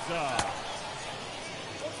Piazza.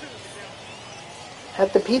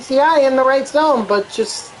 Had the PCI in the right zone, but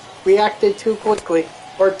just reacted too quickly.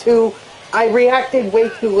 I reacted way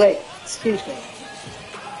too late. Excuse me.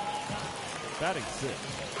 Batting 6,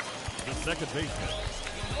 the second baseman,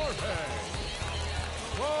 Jorge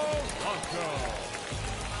Polanco.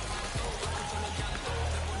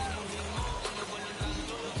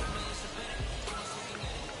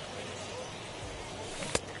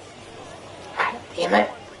 Damn it.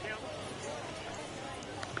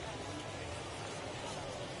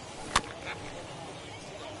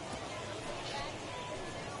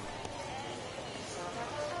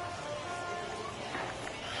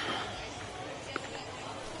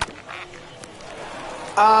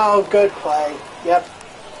 Oh, good play. Yep.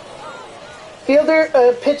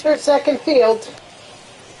 Pitcher, second field.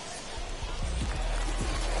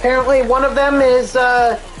 Apparently one of them is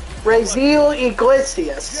Raziel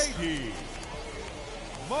Iglesias. JD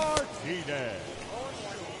Martinez.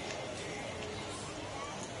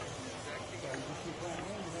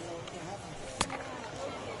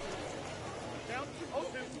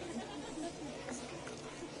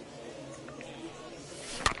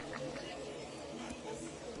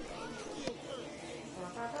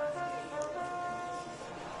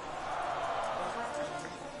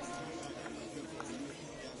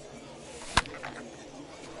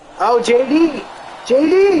 Oh, JD!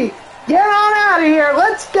 JD! Get on out of here!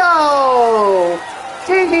 Let's go!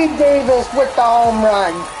 JD Davis with the home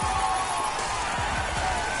run.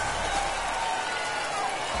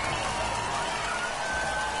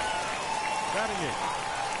 Batting it.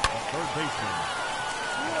 The third baseman.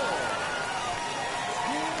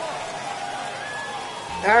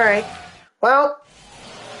 Alright. Well,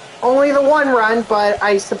 only the one run, but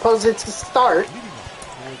I suppose it's a start.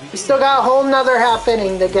 We still got a whole nother half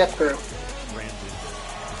inning to get through. Your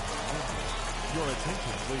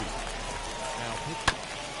attention, please. Now pitch.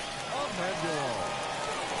 Emmanuel.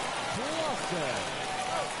 Blossom.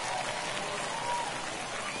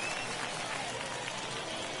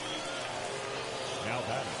 Now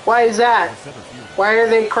batting. Why is that? Center field. Why are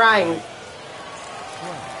they crying?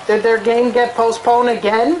 Did their game get postponed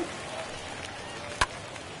again?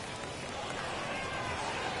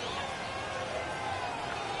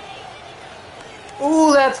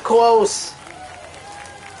 Ooh, that's close.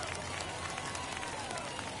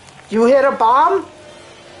 You hit a bomb?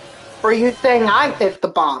 Or are you saying I hit the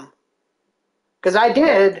bomb? Because I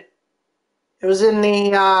did. It was in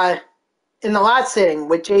the last inning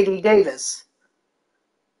with JD Davis.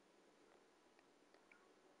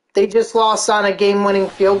 They just lost on a game-winning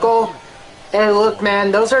field goal. Hey, look,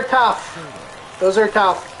 man, those are tough. Those are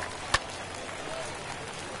tough.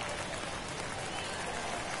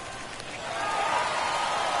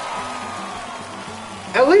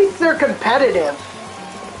 At least they're competitive.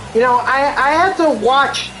 You know, I had to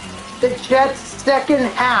watch the Jets' second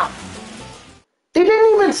half. They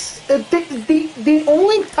didn't even... the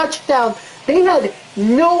only touchdown, they had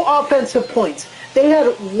no offensive points. They had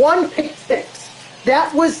one pick six.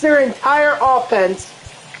 That was their entire offense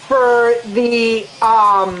for the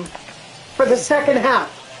second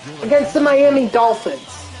half against the Miami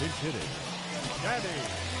Dolphins.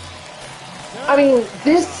 I mean,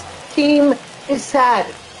 this team is sad.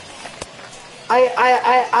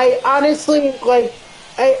 I honestly, like,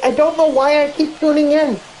 I don't know why I keep tuning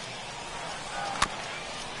in.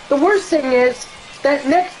 The worst thing is that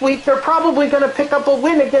next week they're probably going to pick up a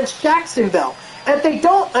win against Jacksonville. And if they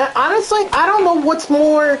don't, honestly, I don't know what's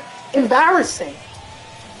more embarrassing.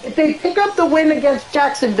 If they pick up the win against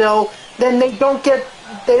Jacksonville, then they don't get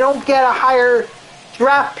a higher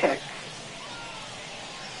draft pick.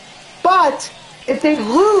 But if they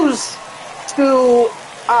lose to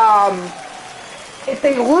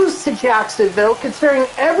Jacksonville, considering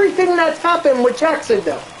everything that's happened with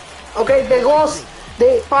Jacksonville, okay, they lost.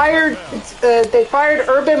 They fired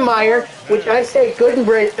Urban Meyer, which I say good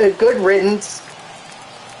riddance.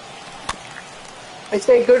 I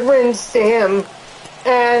say good riddance to him.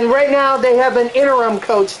 And right now they have an interim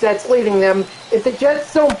coach that's leading them. If the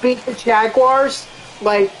Jets don't beat the Jaguars,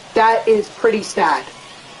 like, that is pretty sad.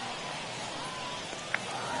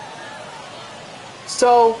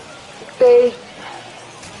 So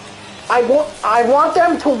I want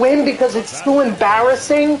them to win because it's too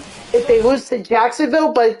embarrassing if they lose to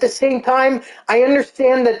Jacksonville, but at the same time, I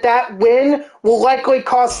understand that win will likely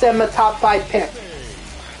cost them a top 5 pick.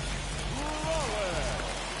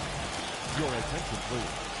 Your attention, please.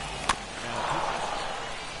 Now,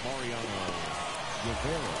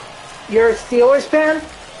 You're a Steelers fan?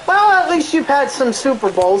 Well, at least you've had some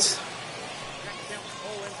Super Bowls.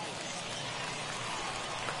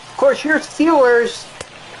 Of course, your Steelers,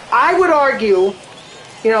 I would argue,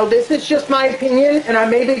 you know, this is just my opinion, and I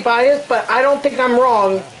may be biased, but I don't think I'm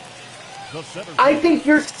wrong. I think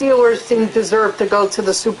your Steelers didn't deserve to go to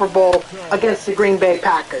the Super Bowl against the Green Bay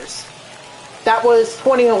Packers. That was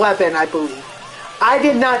 2011, I believe. I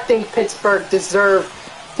did not think Pittsburgh deserved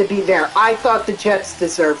to be there. I thought the Jets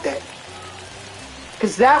deserved it.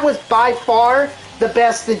 Because that was by far the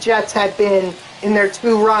best the Jets had been in their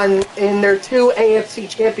two AFC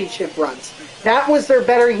Championship runs. That was their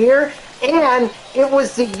better year, and it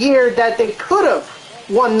was the year that they could have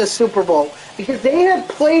won the Super Bowl. Because they had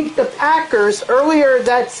played the Packers earlier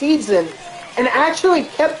that season and actually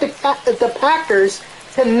kept the Packers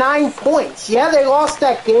to 9 points. Yeah, they lost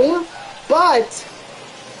that game, but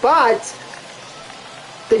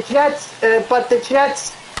the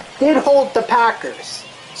Jets did hold the Packers.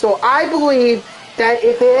 So I believe that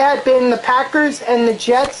if it had been the Packers and the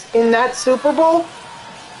Jets in that Super Bowl,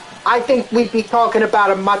 I think we'd be talking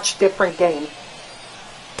about a much different game.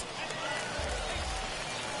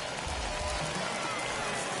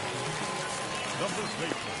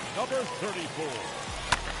 Number 34.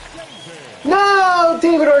 No,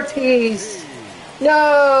 David Ortiz.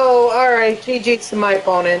 No. All right, GG's to my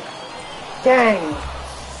opponent. Dang.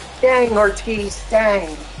 Dang, Ortiz.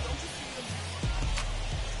 Dang.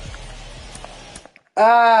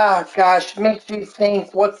 Ah, gosh, makes you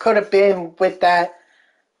think what could have been with that,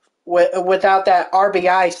 without that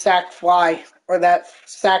RBI sac fly, or that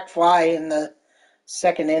sac fly in the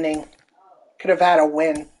second inning. Could have had a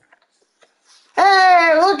win.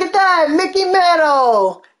 Hey, look at that, Mickey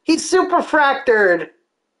Mantle! He's super fractured.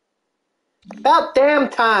 About damn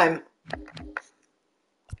time.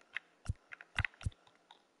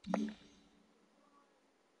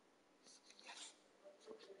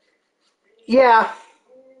 Yeah.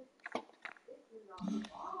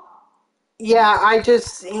 Yeah, I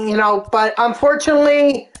just, but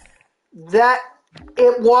unfortunately, that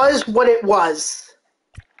it was what it was.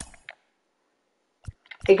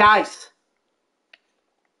 Hey guys,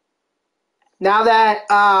 now that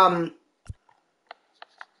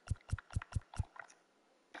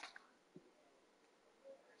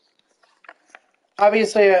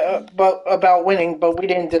obviously about winning, but we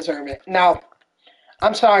didn't deserve it. No,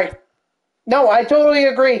 I'm sorry. No, I totally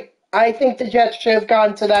agree. I think the Jets should have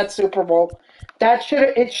gone to that Super Bowl.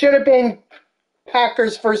 It should have been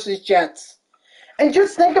Packers versus Jets. And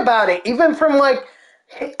just think about it, even from like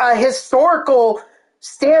a historical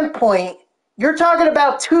standpoint, you're talking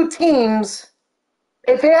about two teams.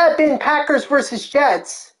 If it had been Packers versus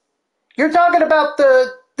Jets, you're talking about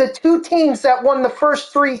the two teams that won the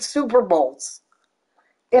first three Super Bowls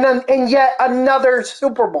in yet another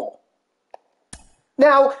Super Bowl.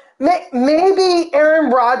 Now, maybe Aaron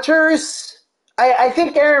Rodgers. I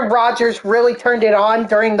think Aaron Rodgers really turned it on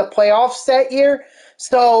during the playoffs that year.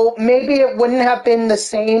 So maybe it wouldn't have been the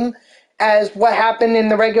same as what happened in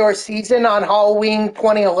the regular season on Halloween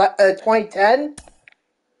 2010.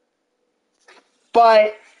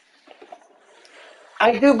 But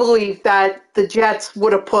I do believe that the Jets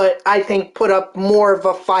would have put up more of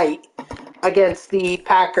a fight against the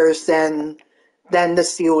Packers than the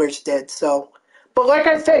Steelers did. So, but like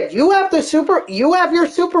I said, you have your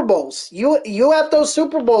Super Bowls. You have those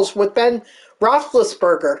Super Bowls with Ben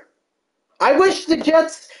Roethlisberger. I wish the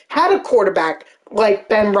Jets had a quarterback like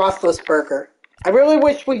Ben Roethlisberger. I really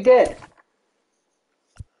wish we did.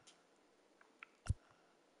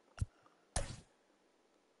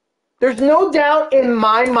 There's no doubt in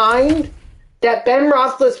my mind that Ben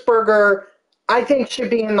Roethlisberger, I think, should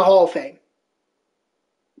be in the Hall of Fame.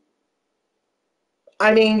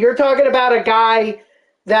 I mean, you're talking about a guy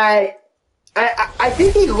that I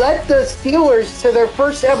think he led the Steelers to their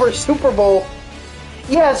first ever Super Bowl.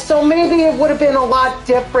 Yeah, so maybe it would have been a lot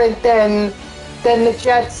different than the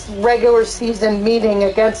Jets' regular season meeting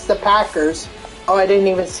against the Packers. Oh, I didn't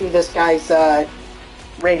even see this guy's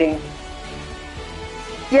rating.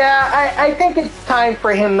 Yeah, I think it's time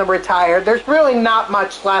for him to retire. There's really not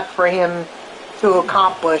much left for him to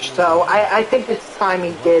accomplish, so I think it's time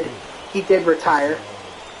he did retire.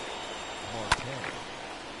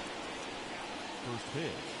 First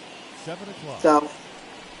pitch, 7 o'clock. So,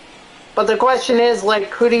 but the question is, like,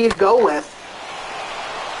 who do you go with?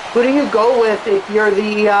 Who do you go with if you're the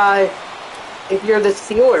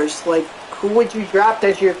Steelers? Like, who would you draft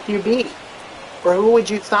as your QB, or who would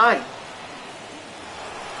you sign?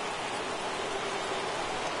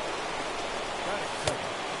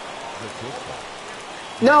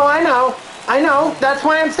 No, I know. That's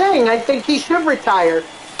why I'm saying I think he should retire.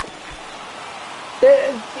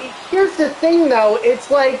 Here's the thing, though.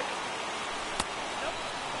 It's like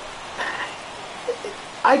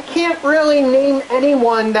I can't really name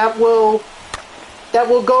anyone that will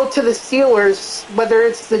go to the Steelers, whether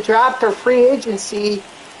it's the draft or free agency,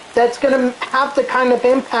 that's going to have the kind of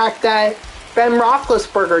impact that Ben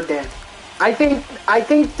Roethlisberger did. I think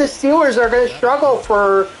the Steelers are going to struggle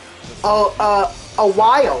for a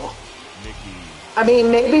while. I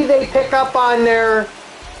mean, maybe they pick up on their.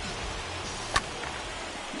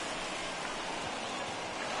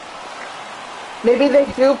 Maybe they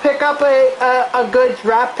do pick up a good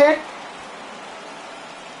draft pick.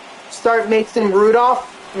 Start Mason Rudolph.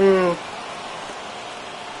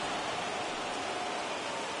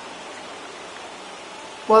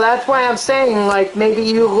 Well, that's why I'm saying, like, maybe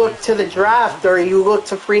you look to the draft or you look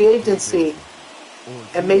to free agency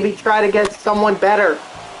and maybe try to get someone better.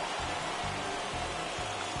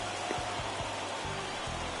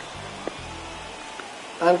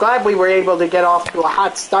 I'm glad we were able to get off to a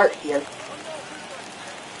hot start here.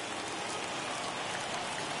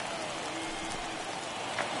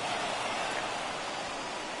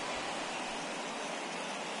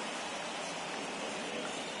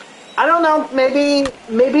 I don't know, maybe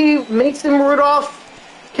Mason Rudolph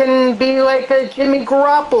can be like a Jimmy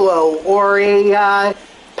Garoppolo or a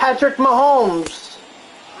Patrick Mahomes,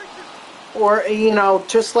 or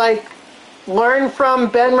just like learn from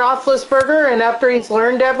Ben Roethlisberger, and after he's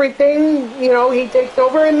learned everything, he takes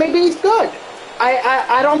over, and maybe he's good.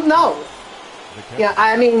 I don't know. Yeah,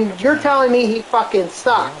 I mean, you're telling me he fucking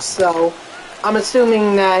sucks, so I'm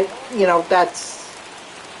assuming that, that's...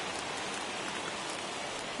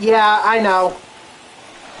 Yeah, I know.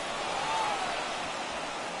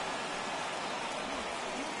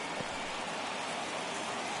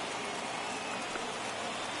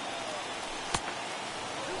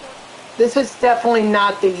 This is definitely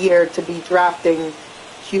not the year to be drafting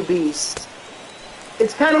QBs.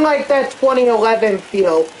 It's kind of like that 2011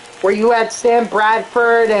 feel where you had Sam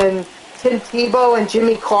Bradford and Tim Tebow and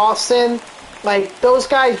Jimmy Clausen. Like, those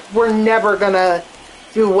guys were never going to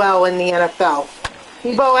do well in the NFL.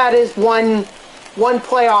 Tebow had his one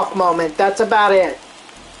playoff moment. That's about it.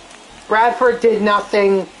 Bradford did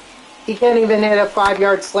nothing. He can't even hit a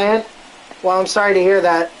 5-yard slant. Well, I'm sorry to hear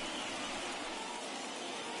that.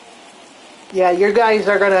 Yeah, you guys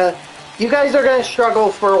are gonna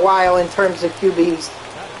struggle for a while in terms of QBs.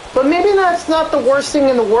 But maybe that's not the worst thing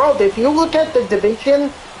in the world. If you look at the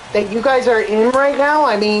division that you guys are in right now,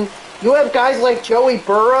 I mean, you have guys like Joey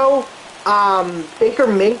Burrow, Baker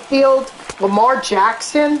Mayfield, Lamar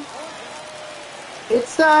Jackson.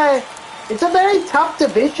 It's a very tough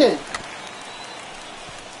division.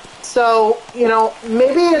 So,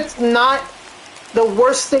 maybe it's not the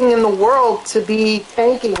worst thing in the world to be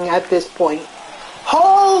tanking at this point.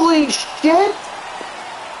 Holy shit!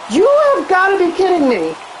 You have got to be kidding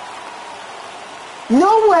me.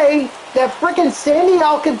 No way that frickin' Sandy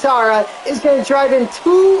Alcantara is going to drive in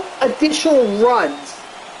 2 additional runs.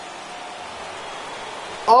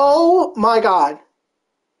 Oh my god.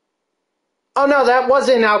 Oh no, that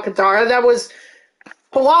wasn't Alcantara. That was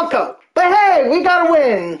Polanco. But hey, we got to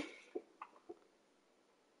win.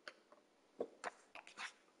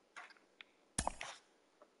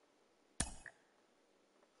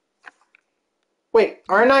 Wait,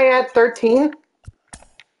 aren't I at 13?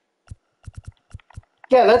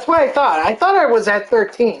 Yeah, that's what I thought. I thought I was at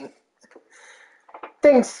 13.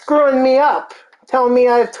 Thing's screwing me up. Telling me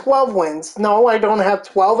I have 12 wins. No, I don't have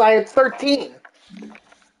 12. I have 13.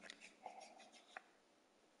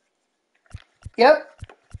 Yep.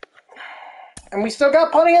 And we still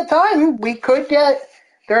got plenty of time. We could get...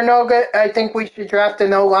 They're no good. I think we should draft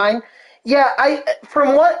an O-line. Yeah,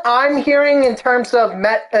 from what I'm hearing in terms of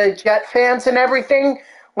Jet fans and everything,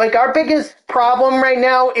 like our biggest problem right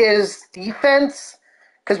now is defense,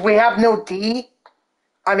 because we have no D.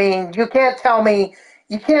 I mean, you can't tell me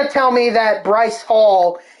that Bryce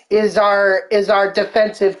Hall is our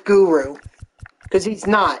defensive guru, because he's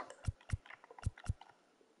not.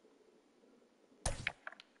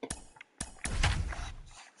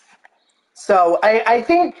 So I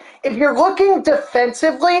think if you're looking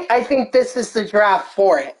defensively, I think this is the draft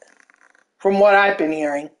for it, from what I've been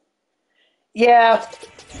hearing. Yeah.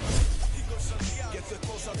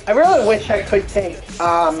 I really wish I could take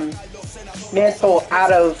Mantle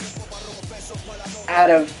out of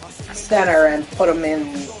center and put him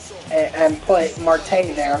in and put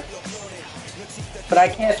Marte there. But I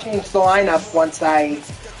can't change the lineup once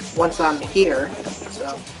I'm here.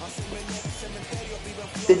 So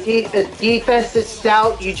the defense is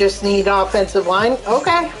stout. You just need offensive line.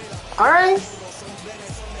 Okay, all right.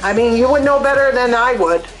 I mean, you would know better than I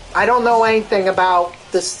would. I don't know anything about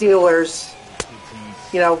the Steelers.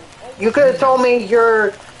 You could have told me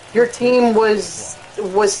your team was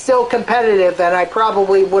still competitive, and I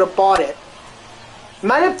probably would have bought it.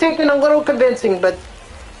 Might have taken a little convincing, but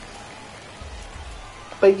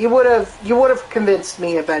you would have convinced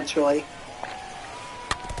me eventually.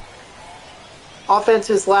 Offense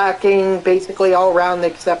is lacking basically all around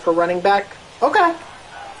except for running back. Okay.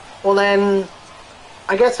 Well then,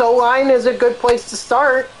 I guess O-line is a good place to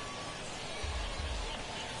start.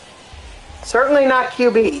 Certainly not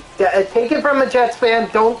QB. Take it from a Jets fan.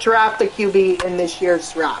 Don't draft a QB in this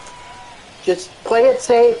year's draft. Just play it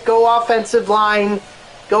safe. Go offensive line.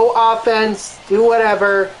 Go offense. Do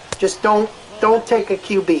whatever. Just don't take a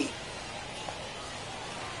QB.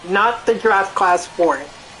 Not the draft class for it.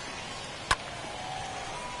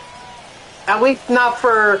 At least not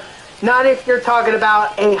if you're talking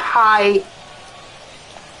about a high,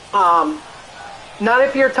 not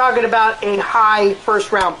if you're talking about a high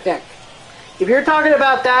first round pick. If you're talking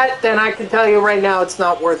about that, then I can tell you right now it's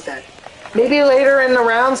not worth it. Maybe later in the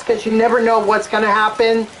rounds, because you never know what's going to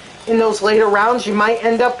happen in those later rounds. You might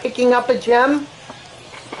end up picking up a gem.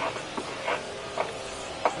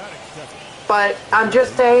 But I'm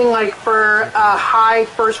just saying, like, for a high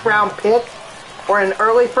first round pick or an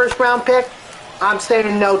early first round pick, I'm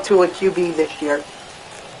saying no to a QB this year.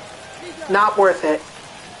 Not worth it.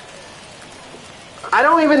 I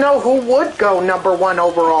don't even know who would go number 1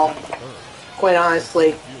 overall, quite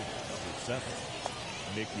honestly. Number 7,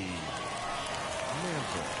 Mickey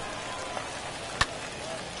Mantle.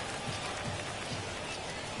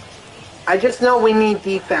 I just know we need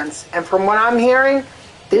defense, and from what I'm hearing,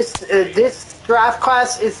 this draft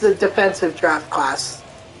class is the defensive draft class.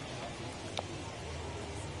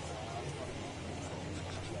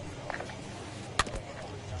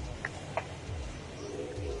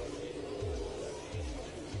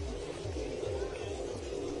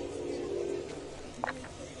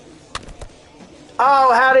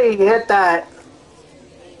 Oh, how did he hit that?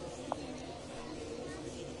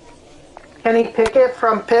 Kenny Pickett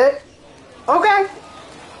from Pitt? Okay.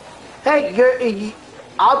 Hey,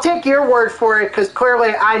 I'll take your word for it because clearly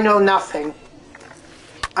I know nothing.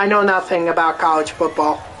 I know nothing about college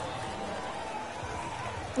football.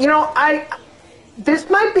 You know, this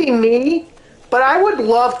might be me, but I would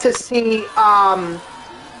love to see. I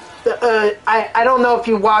don't know if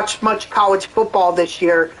you watched much college football this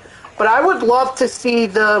year, but I would love to see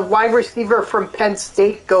the wide receiver from Penn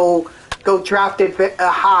State go drafted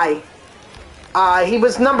high. He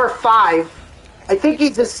was number 5. I think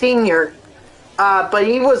he's a senior, but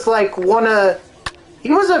he was like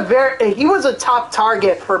he was a top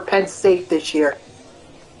target for Penn State this year,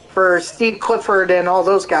 for Steve Clifford and all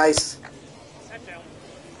those guys.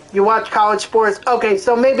 You watch college sports? Okay,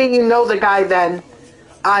 so maybe you know the guy then.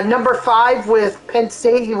 Number 5 with Penn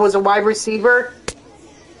State, he was a wide receiver.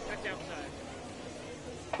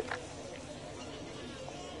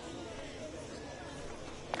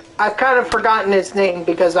 I've kind of forgotten his name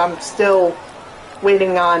because I'm still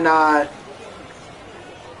waiting on.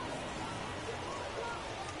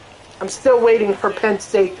 I'm still waiting for Penn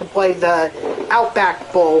State to play the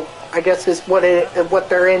Outback Bowl. I guess is what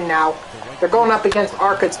they're in now. They're going up against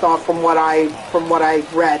Arkansas from what I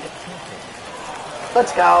read.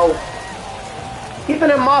 Let's go. Keeping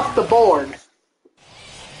him off the board.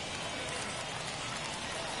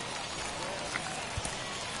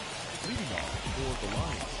 Leading off for the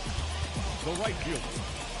Lions, the right fielder,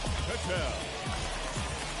 Patel.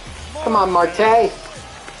 Come on, Marte.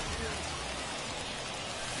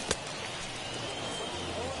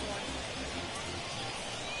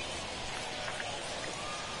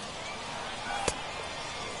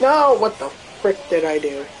 No, what the frick did I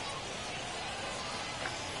do?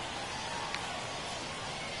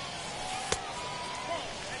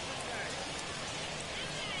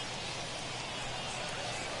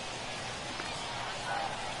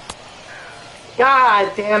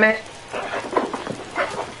 God damn it.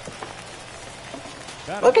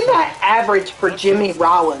 Look at that average for Jimmy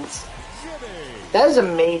Rollins. That is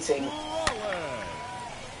amazing.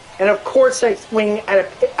 And of course I swing at a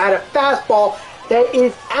fastball that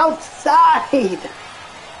is outside.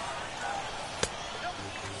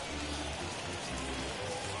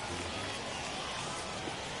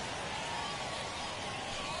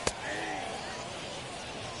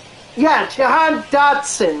 Yeah, Jahan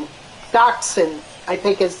Dotson, I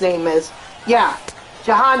think his name is. Yeah,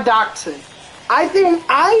 Jahan Dotson. I think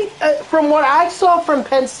from what I saw from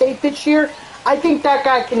Penn State this year, I think that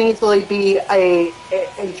guy can easily be a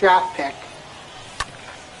draft pick.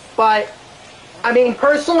 But I mean,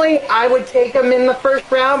 personally, I would take him in the first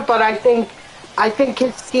round. But I think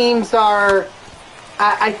his teams are.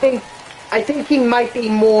 I think he might be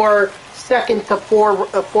more second to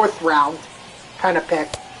fourth round kind of pick.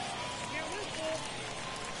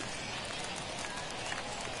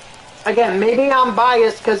 Again, maybe I'm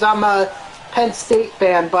biased because I'm a Penn State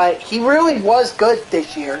fan, but he really was good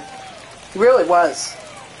this year. He really was.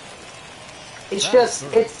 It's just,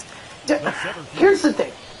 here's the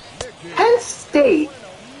thing. Penn State,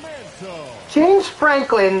 James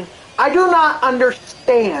Franklin, I do not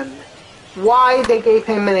understand why they gave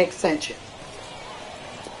him an extension.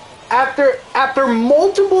 After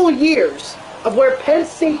multiple years of where Penn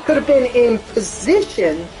State could have been in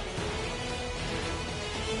position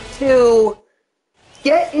to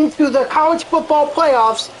get into the college football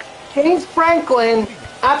playoffs, James Franklin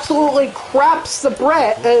absolutely craps the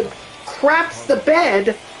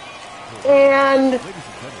bed, and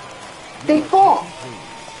they fall.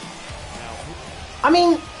 I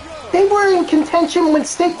mean, they were in contention when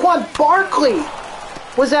Saquon Barkley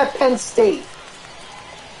was at Penn State,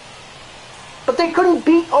 but they couldn't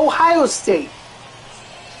beat Ohio State.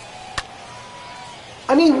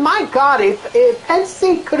 I mean, my God, if Penn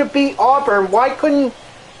State could have beat Auburn, why couldn't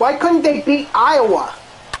they beat Iowa?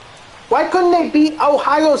 Why couldn't they beat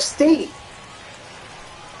Ohio State?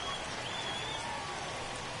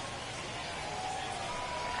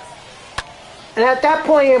 And at that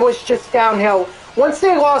point, it was just downhill. Once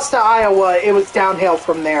they lost to Iowa, it was downhill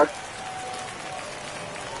from there.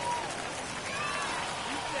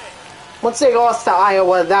 Once they lost to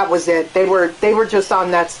Iowa, that was it. They were just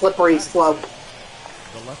on that slippery slope.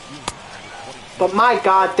 But my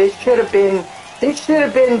God, this should have been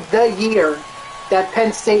the year that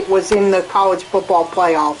Penn State was in the college football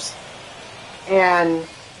playoffs, and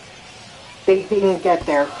they didn't get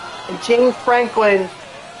there. And James Franklin,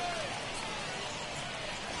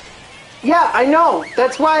 yeah, I know.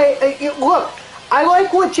 That's why. Look, I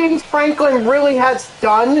like what James Franklin really has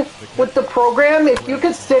done with the program. If you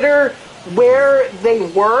consider where they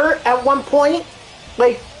were at one point,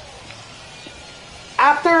 like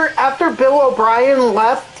after Bill O'Brien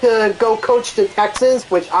left to go coach the Texans,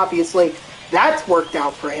 which obviously that's worked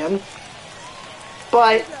out for him.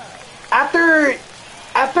 But after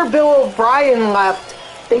Bill O'Brien left,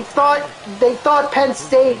 they thought Penn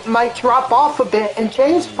State might drop off a bit, and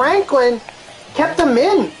James Franklin kept them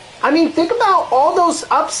in. I mean, think about all those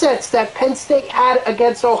upsets that Penn State had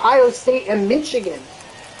against Ohio State and Michigan.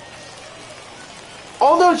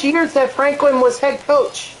 All those years that Franklin was head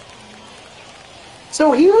coach.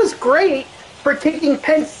 So he was great for taking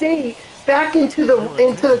Penn State back into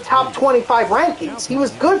the top 25 rankings. He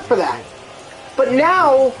was good for that. But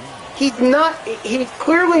now he's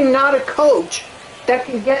clearly not a coach that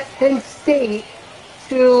can get Penn State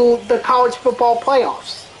to the college football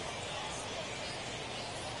playoffs.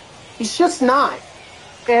 He's just not.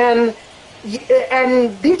 And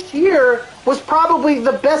this year was probably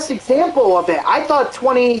the best example of it. I thought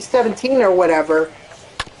 2017 or whatever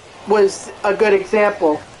was a good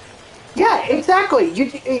example. Yeah, exactly.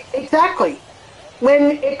 Exactly.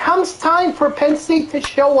 When it comes time for Penn State to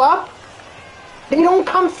show up, they don't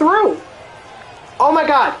come through. Oh my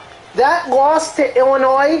God. That loss to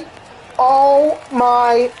Illinois, oh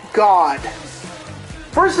my God.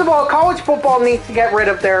 First of all, college football needs to get rid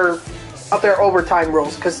of their overtime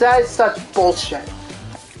rules, because that is such bullshit.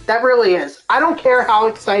 That really is. I don't care how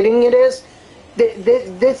exciting it is.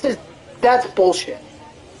 That's bullshit.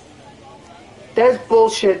 That's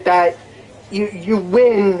bullshit that you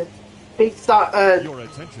win based on Your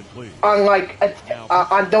attention, please.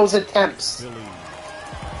 on those attempts.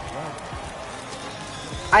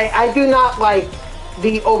 I do not like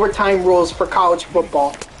the overtime rules for college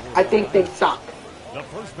football. I think they suck. The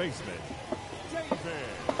first baseman,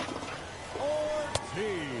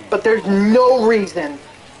 But there's no reason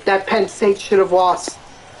that Penn State should have lost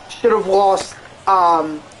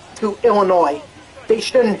to Illinois. They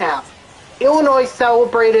shouldn't have. Illinois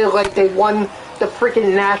celebrated like they won the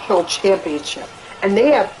freaking national championship, and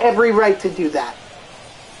they have every right to do that.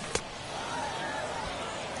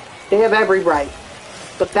 They have every right.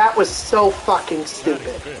 But that was so fucking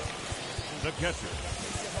stupid. the catcher.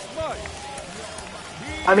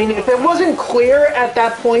 I mean, if it wasn't clear at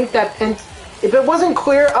that point if it wasn't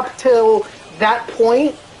clear up till that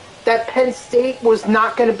point that Penn State was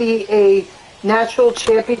not going to be a national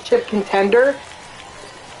championship contender,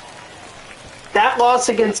 that loss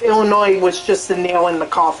against Illinois was just the nail in the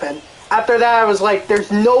coffin. After that, I was like,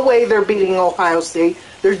 there's no way they're beating Ohio State.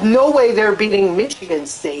 There's no way they're beating Michigan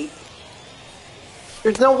State.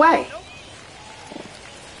 There's no way.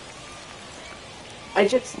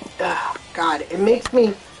 God, it makes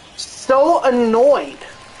me so annoyed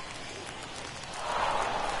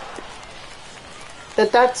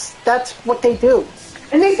that's what they do.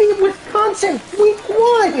 And they beat Wisconsin week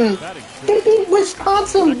 1. They beat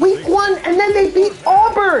Wisconsin week 1, and then they beat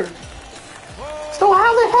Auburn. So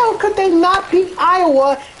how the hell could they not beat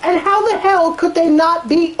Iowa, and how the hell could they not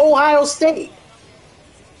beat Ohio State?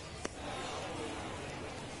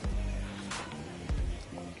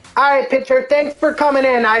 All right, pitcher, thanks for coming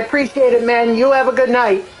in. I appreciate it, man. You have a good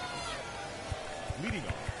night. Leading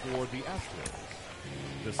off for the Astros,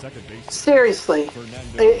 the second baseman. Seriously,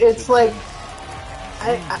 it's like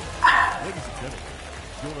Ladies and gentlemen,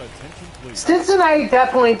 your attention, please. Cincinnati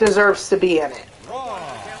definitely deserves to be in it.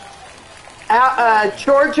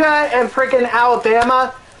 Georgia and freaking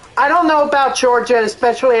Alabama. I don't know about Georgia,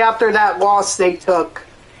 especially after that loss they took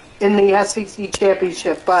in the SEC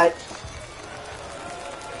championship, but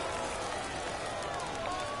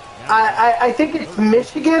I think it's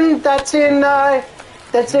Michigan that's in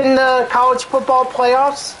the college football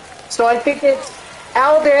playoffs. So I think it's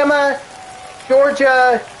Alabama,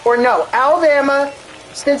 Georgia, Alabama,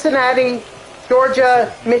 Cincinnati,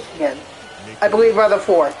 Georgia, Michigan, I believe are the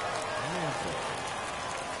four.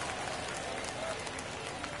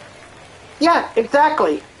 Yeah,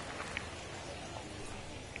 exactly.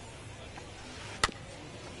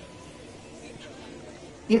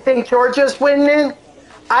 You think Georgia's winning?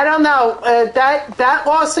 I don't know. That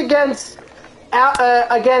loss against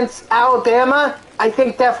against Alabama, I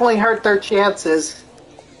think definitely hurt their chances.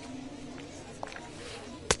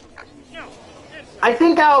 I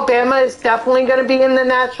think Alabama is definitely going to be in the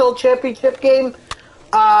national championship game.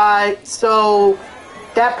 So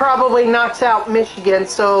that probably knocks out Michigan.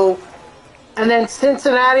 So, and then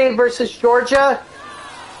Cincinnati versus Georgia.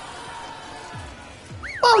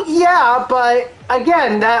 Well, yeah, but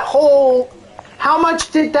again, that whole how much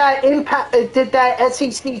did that impact? Did that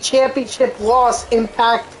SEC championship loss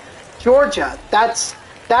impact Georgia? That's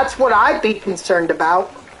what I'd be concerned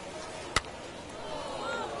about.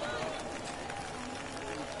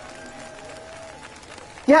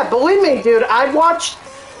 Yeah, believe me, dude. I watched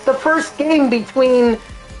the first game between,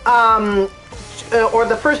 or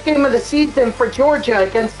the first game of the season for Georgia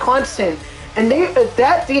against Clemson, and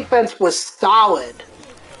that defense was solid.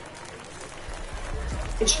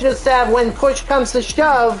 It's just that when push comes to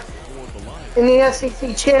shove, in the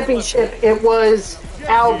SEC championship, it was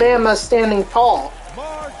Alabama standing tall.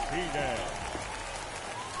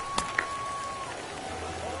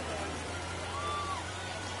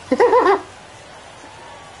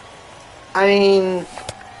 I mean,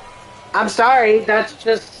 I'm sorry, that's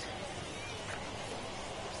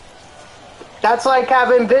like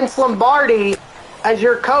having Vince Lombardi as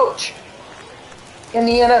your coach in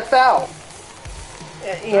the NFL.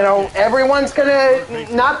 You know, everyone's going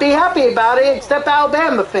to not be happy about it except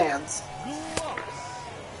Alabama fans.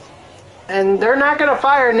 And they're not going to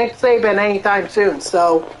fire Nick Saban anytime soon.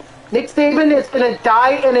 So, Nick Saban is going to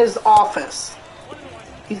die in his office.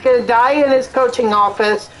 He's going to die in his coaching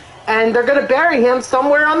office, and they're going to bury him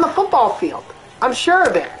somewhere on the football field. I'm sure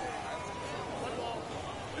of it.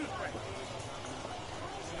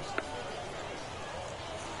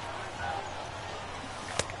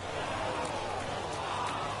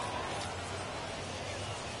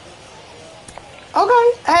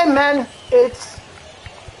 Okay, hey man,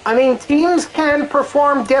 teams can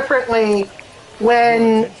perform differently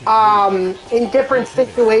when, in different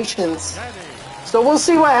situations. So we'll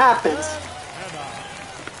see what happens.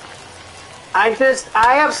 I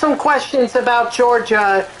have some questions about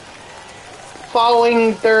Georgia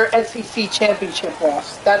following their SEC championship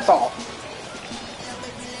loss. That's all.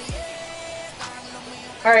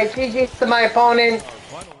 Alright, GG's to my opponent.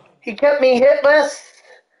 He kept me hitless.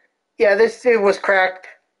 Yeah, this dude was cracked.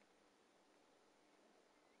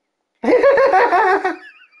 I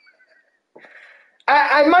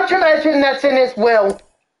much imagine that's in his will.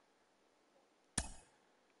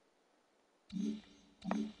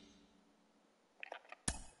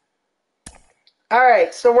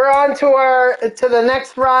 Alright, so we're on to the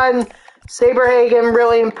next run. Saberhagen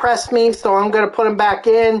really impressed me, so I'm going to put him back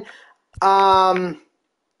in. Alcantara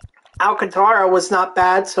was not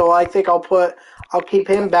bad, so I think I'll keep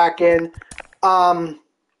him back in.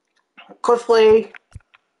 Cliffley.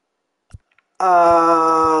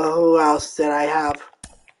 Who else did I have?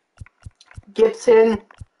 Gibson.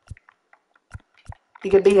 He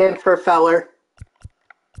could be in for Feller.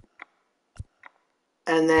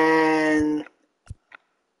 And then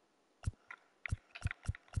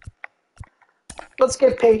let's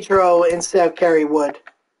get Pedro instead of Kerry Wood.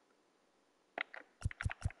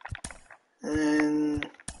 And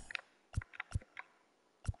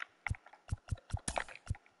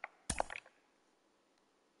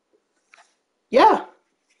yeah.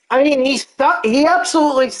 I mean, he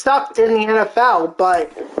absolutely sucked in the NFL,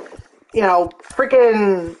 but, you know,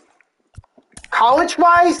 freaking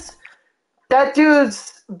college-wise, that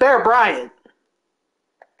dude's Bear Bryant.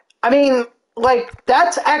 I mean, like,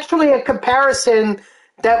 that's actually a comparison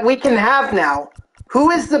that we can have now.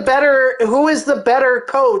 Who is the better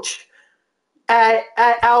coach at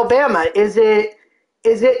Alabama? Is it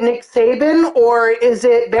Nick Saban or is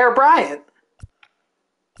it Bear Bryant?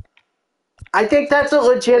 I think that's a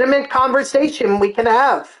legitimate conversation we can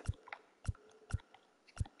have.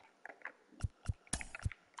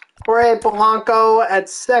 Jorge Polanco at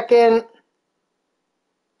second.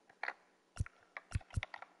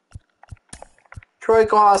 Troy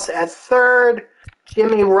Goss at third.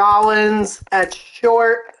 Jimmy Rollins at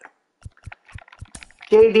short.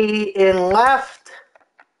 JD in left.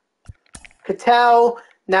 Cattell.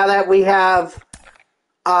 Now that we have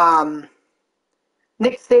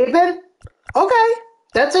Nick Saban. Okay,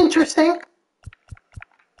 that's interesting.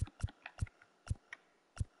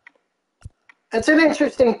 That's an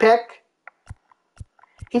interesting pick.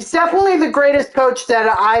 He's definitely the greatest coach that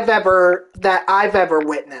I've ever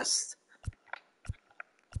witnessed.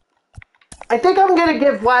 I think I'm going to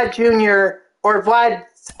give Vlad Jr. or Vlad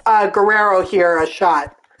Guerrero here a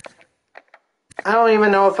shot. I don't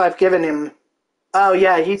even know if I've given him. Oh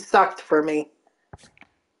yeah, he sucked for me.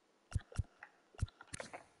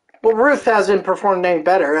 Well, Ruth hasn't performed any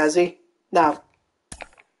better, has he? No.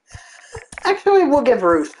 Actually, we'll give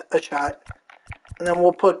Ruth a shot. And then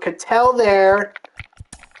we'll put Cattell there.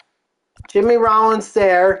 Jimmy Rollins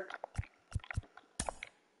there.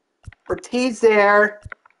 Ortiz there.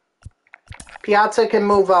 Piazza can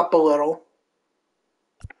move up a little.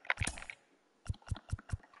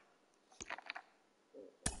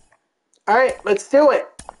 Alright, let's do it.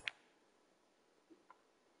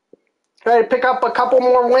 Try to pick up a couple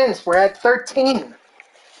more wins. We're at 13.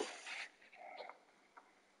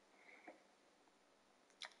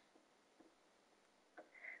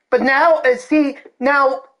 But now,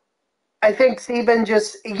 now I think Steven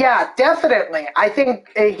just, yeah, definitely. I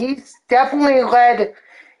think he's definitely led,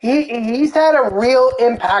 he's had a real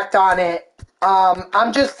impact on it.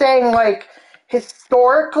 I'm just saying, like,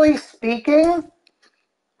 historically speaking,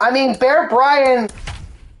 I mean, Bear Bryant,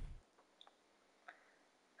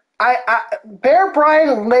 Bear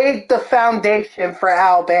Bryant laid the foundation for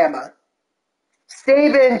Alabama.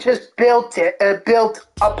 Saban just built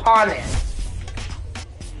upon it.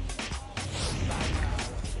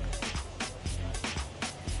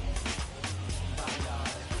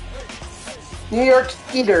 New York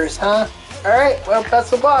Skeeters, huh? Alright, well,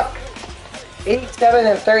 best of luck. 87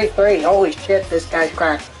 and 33. Holy shit, this guy's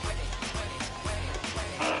cracked.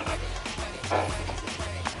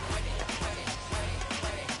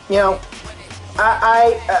 You know,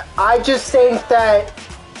 I just think that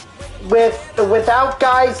without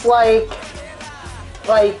guys like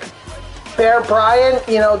Bear Bryant,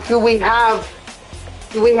 you know, do we have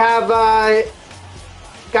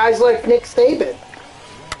guys like Nick Saban?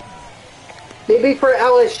 Maybe for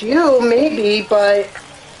LSU, maybe, but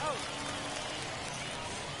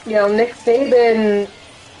you know, Nick Saban,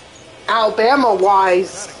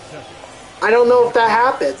 Alabama-wise, I don't know if that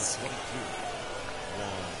happens.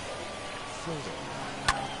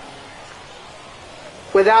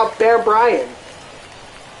 Without Bear Bryant.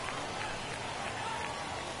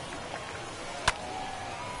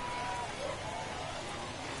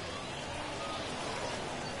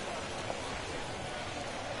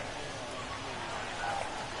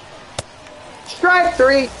 Strike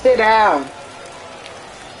three, sit down.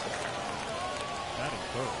 Batting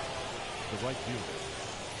third, the right fielder,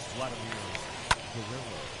 Vladimir Guerrero.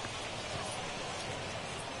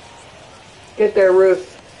 Get there,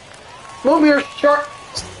 Ruth. Move your short,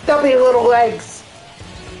 stubby little legs.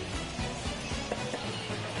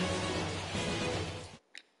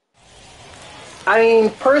 I mean,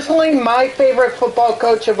 personally, my favorite football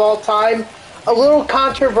coach of all time, a little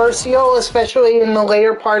controversial, especially in the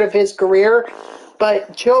later part of his career,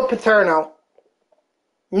 but Joe Paterno.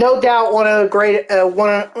 No doubt one of the great, a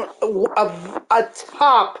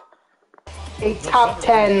top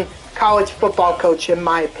 10 college football coach, in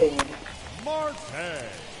my opinion.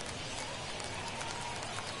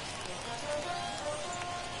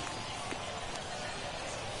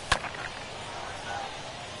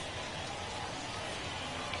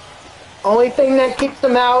 Only thing that keeps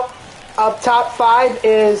them out of top 5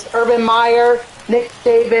 is Urban Meyer, Nick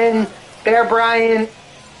Saban, Bear Bryant.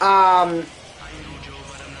 I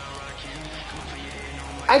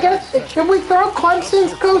guess, should we throw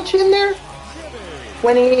Clemson's coach in there?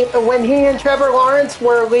 When he and Trevor Lawrence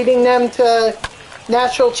were leading them to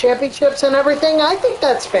national championships and everything, I think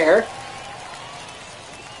that's fair.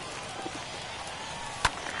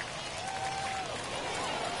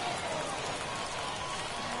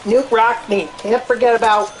 Newt Rockne. Can't forget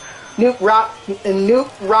about Newt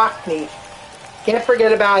Rockne. Can't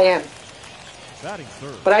forget about him.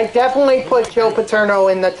 But I definitely put Joe Paterno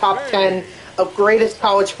in the top 10 of greatest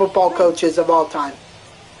college football coaches of all time.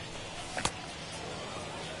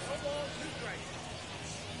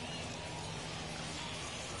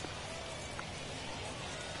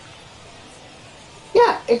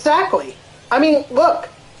 Yeah, exactly. I mean, look,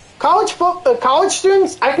 college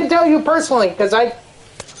students, I can tell you personally, because I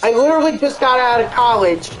literally just got out of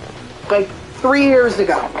college like 3 years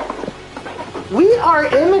ago. We are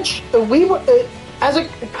immature. As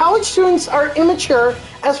college students are immature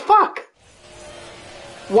as fuck.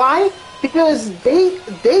 Why? Because they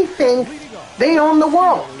think they own the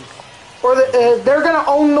world, or they're gonna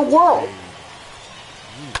own the world,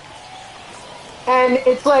 and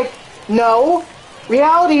it's like, no,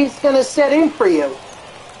 reality is gonna set in for you.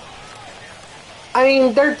 I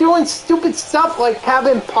mean, they're doing stupid stuff like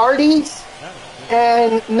having parties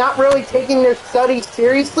and not really taking their studies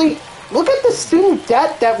seriously. Look at the student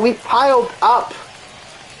debt that we've piled up.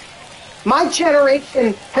 My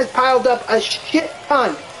generation has piled up a shit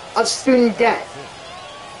ton of student debt.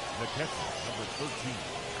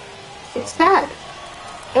 It's sad.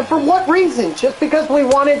 And for what reason? Just because we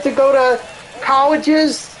wanted to go to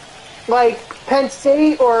colleges like Penn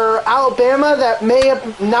State or Alabama that may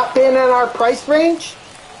have not been in our price range?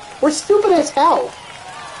 We're stupid as hell.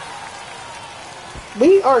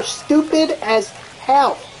 We are stupid as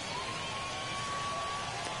hell.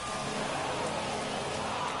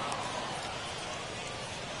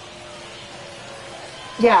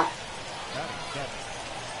 Yeah.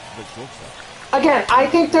 Again, I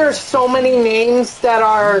think there's so many names that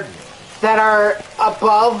are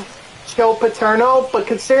above Joe Paterno, but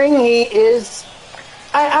considering he is,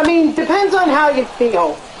 I mean, depends on how you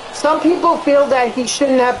feel. Some people feel that he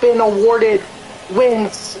shouldn't have been awarded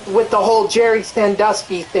wins with the whole Jerry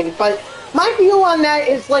Sandusky thing, but my view on that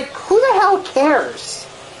is like, who the hell cares?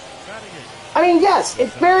 I mean, yes,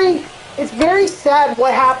 it's very sad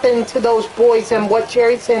what happened to those boys and what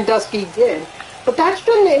Jerry Sandusky did, but that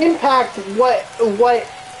shouldn't impact what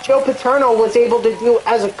Joe Paterno was able to do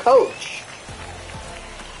as a coach.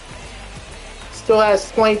 Still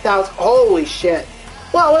has 20,000. Holy shit.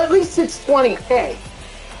 Well, at least it's 20K.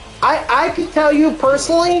 I could tell you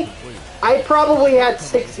personally, I probably had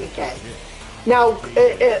 60K. Now,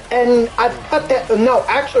 and I've cut that. No,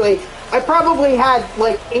 actually, I probably had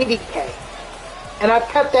like 80K. And I've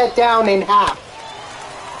cut that down in half.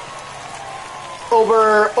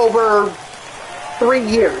 Over 3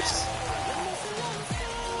 years.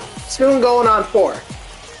 Soon going on 4.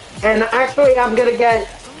 And actually, I'm going to get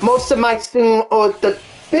most of my student, the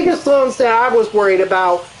biggest loans that I was worried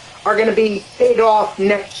about are going to be paid off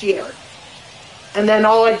next year. And then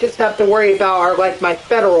all I just have to worry about are like my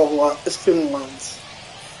federal student loans.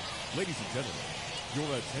 Ladies and gentlemen, your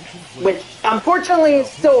attention please. Which, unfortunately, is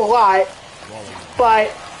still a lot.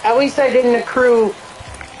 But at least I didn't accrue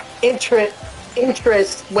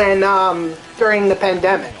interest when during the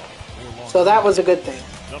pandemic. So that was a good thing.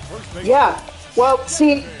 Yeah. Well,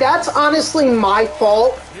 see, that's honestly my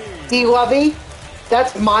fault, D. Lovey.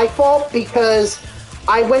 That's my fault because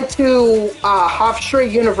I went to Hofstra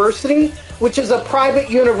University, which is a private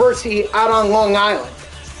university out on Long Island.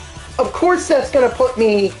 Of course, that's going to put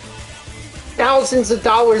me thousands of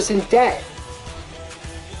dollars in debt.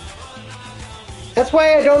 That's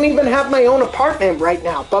why I don't even have my own apartment right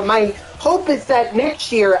now. But my hope is that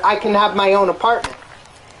next year I can have my own apartment.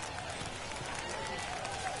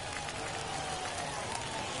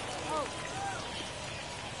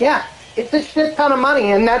 Yeah, it's a shit ton of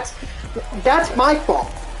money, and that's my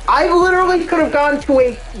fault. I literally could have gone to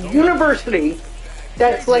a university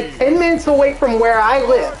that's like 10 minutes away from where I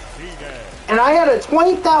live, and I had a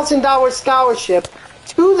 $20,000 scholarship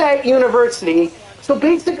to that university. So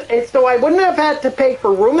basically, so I wouldn't have had to pay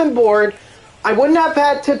for room and board. I wouldn't have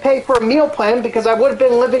had to pay for a meal plan because I would have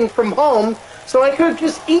been living from home. So I could have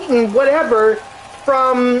just eaten whatever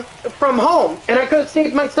from home, and I could have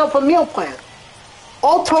saved myself a meal plan.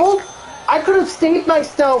 All told, I could have saved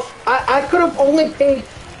myself. I could have only paid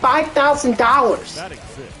 $5,000.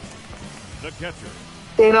 The catcher.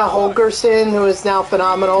 Dana Holgerson, who is now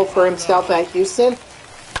phenomenal for himself at Houston.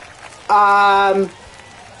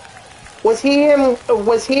 Was he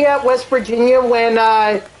at West Virginia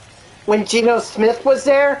when Geno Smith was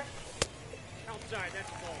there? Outside, that's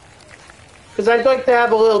the ball. Because I'd like to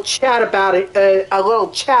have a little chat about it, a little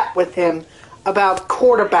chat with him about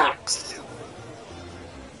quarterbacks.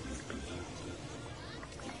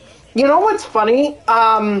 You know what's funny?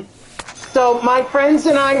 So my friends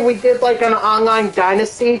and I, we did like an online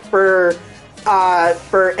Dynasty for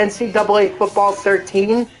NCAA Football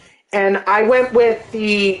 13. And I went with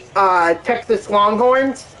the Texas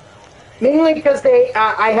Longhorns, mainly because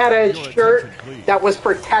I had a shirt that was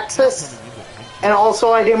for Texas, and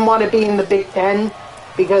also I didn't want to be in the Big Ten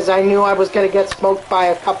because I knew I was going to get smoked by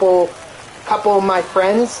a couple of my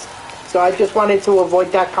friends. So I just wanted to avoid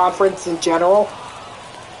that conference in general.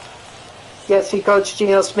 Yes, he coached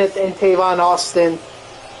Geno Smith and Tavon Austin.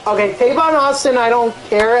 Okay, Tavon Austin I don't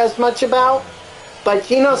care as much about, but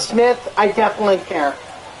Geno Smith I definitely care.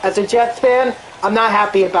 As a Jets fan, I'm not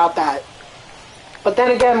happy about that. But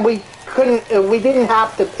then again, we didn't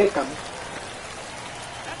have to pick him.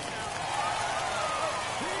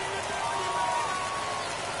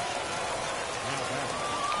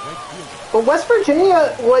 But West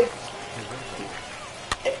Virginia, like,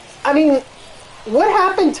 I mean, what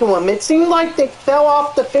happened to them? It seemed like they fell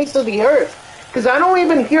off the face of the earth. Because I don't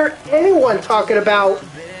even hear anyone talking about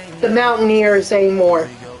the Mountaineers anymore.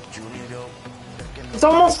 It's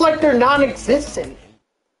almost like they're non-existent.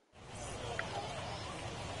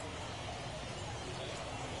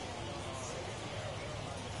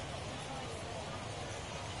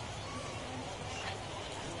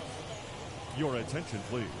 Your attention,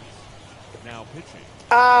 please. Now pitching.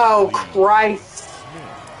 Oh, Christ.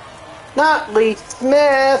 Smith. Not Lee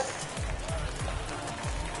Smith.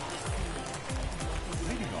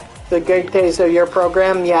 Leading off. The great days of your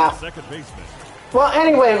program, yeah. Second baseman. Well,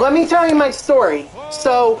 anyway, let me tell you my story.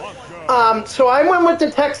 So I went with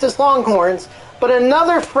the Texas Longhorns, but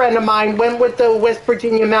another friend of mine went with the West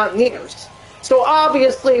Virginia Mountaineers. So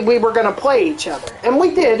obviously we were going to play each other. And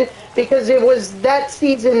we did, because it was that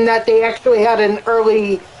season that they actually had an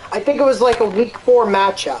early, I think it was like a week 4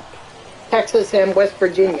 matchup, Texas and West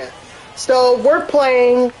Virginia. So we're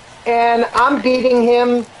playing, and I'm beating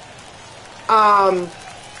him.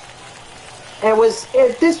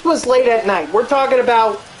 This was late at night. We're talking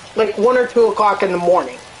about like 1 or 2 o'clock in the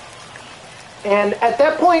morning. And at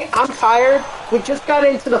that point, I'm tired. We just got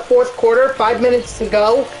into the 4th quarter, 5 minutes to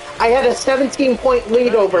go. I had a 17-point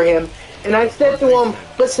lead over him. And I said to him,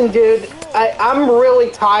 listen, dude, I'm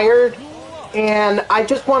really tired. And I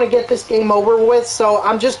just want to get this game over with. So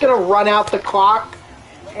I'm just going to run out the clock.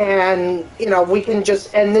 And, we can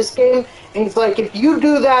just end this game. And he's like, if you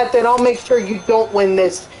do that, then I'll make sure you don't win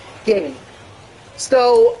this game.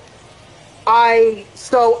 So I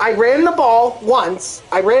ran the ball once.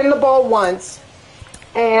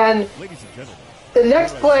 And the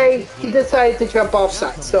next play, he decided to jump off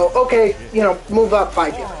sides. So, okay, move up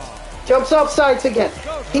 5 yards. Jumps off sides again.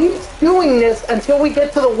 Keeps doing this until we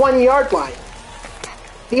get to the 1 yard line.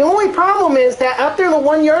 The only problem is that after the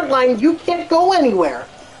 1 yard line, you can't go anywhere.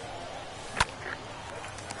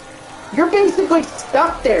 You're basically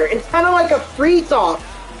stuck there. It's kind of like a freeze-off.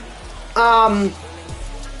 In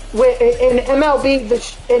MLB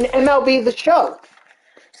the show.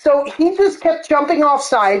 So he just kept jumping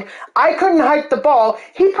offside. I couldn't hike the ball.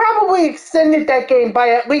 He probably extended that game by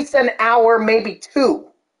at least an hour, maybe 2.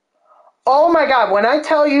 Oh my God, when I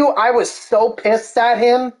tell you I was so pissed at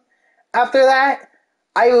him after that,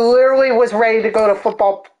 I literally was ready to go to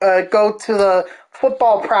the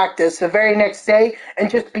football practice the very next day and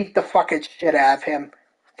just beat the fucking shit out of him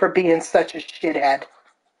for being such a shithead.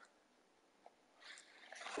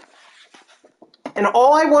 And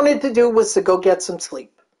all I wanted to do was to go get some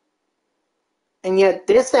sleep. And yet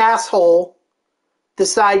this asshole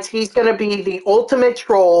decides he's going to be the ultimate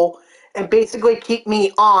troll and basically keep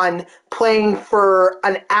me on playing for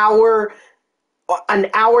an hour and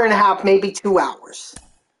a half, maybe 2 hours.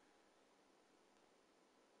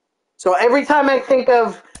 So every time I think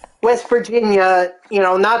of West Virginia,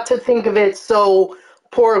 not to think of it so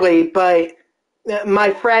poorly, but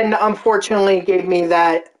my friend unfortunately gave me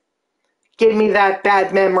that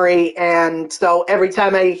bad memory, and so every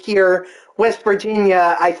time I hear West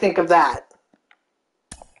Virginia, I think of that.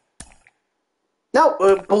 No,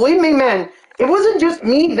 believe me, man, it wasn't just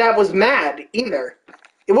me that was mad, either.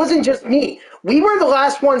 It wasn't just me. We were the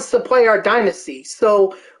last ones to play our Dynasty,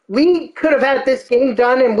 so we could have had this game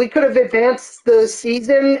done, and we could have advanced the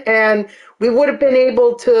season, and we would have been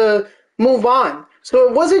able to move on. So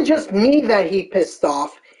it wasn't just me that he pissed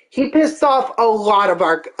off. He pissed off a lot of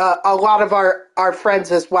our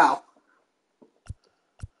friends as well.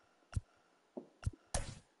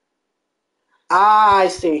 Ah, I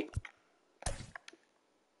see.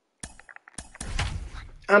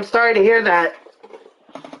 I'm sorry to hear that.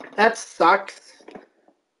 That sucks.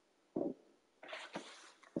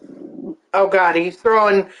 Oh God, he's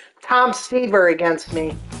throwing Tom Seaver against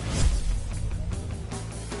me.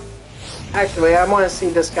 Actually, I want to see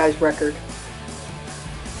this guy's record.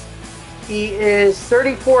 He is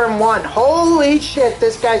 34-1. Holy shit,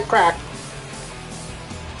 this guy's cracked.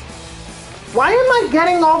 Why am I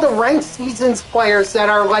getting all the ranked seasons players that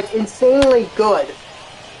are like insanely good?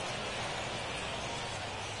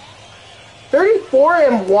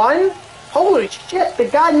 34-1? Holy shit, the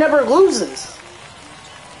guy never loses.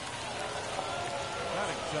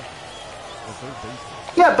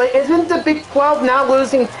 Yeah, but isn't the Big 12 now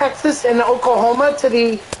losing Texas and Oklahoma to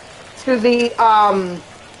the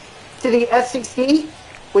SEC?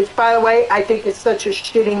 Which, by the way, I think is such a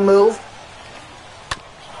shitty move.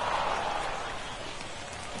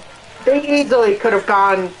 They easily could have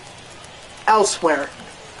gone elsewhere,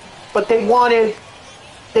 but they wanted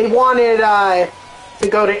to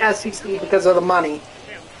go to SEC because of the money.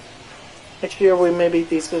 Next year we may be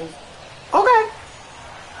decent. Okay.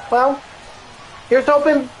 Well, here's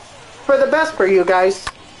hoping for the best for you guys.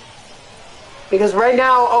 Because right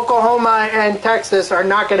now, Oklahoma and Texas are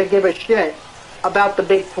not going to give a shit about the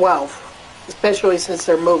Big 12. Especially since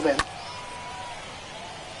they're moving.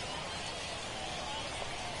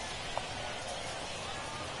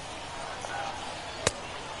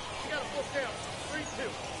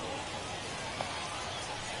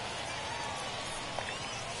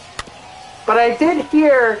 But I did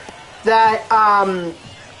hear that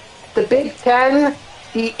the Big Ten,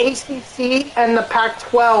 the ACC, and the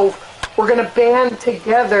Pac-12 were going to band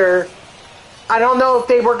together. I don't know if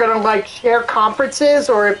they were going to like share conferences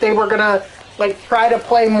or if they were going to like try to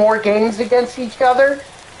play more games against each other.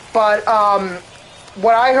 But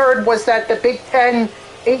what I heard was that the Big Ten,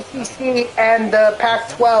 ACC, and the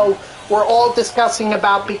Pac-12 were all discussing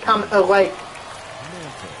about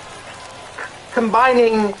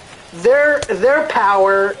combining their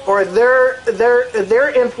power or their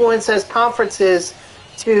influence as conferences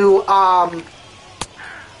to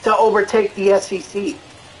overtake the SEC,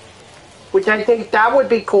 which I think that would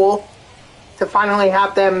be cool to finally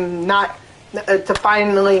have them not to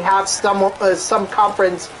finally have some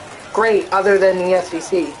conference great other than the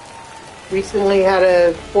SEC. Recently had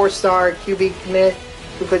a 4-star QB commit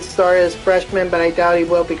who could start as freshman, but I doubt he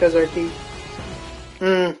will because our team.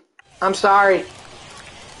 I'm sorry.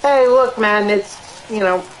 Hey, look, man, it's,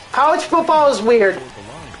 college football is weird.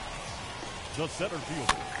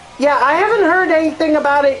 Yeah, I haven't heard anything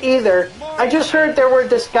about it either. I just heard there were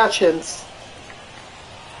discussions.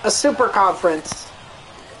 A super conference.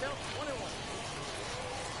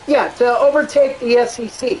 Yeah, to overtake the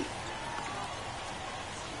SEC.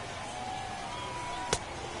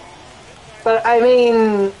 But, I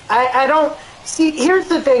mean, I don't... See, here's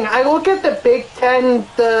the thing. I look at the Big Ten,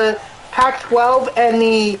 the Pac-12, and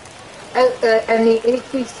the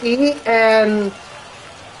ACC, and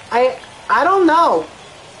I don't know.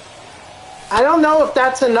 I don't know if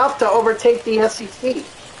that's enough to overtake the SEC.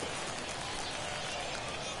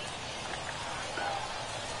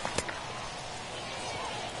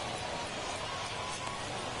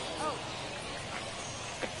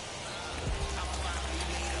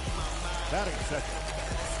 Batting second,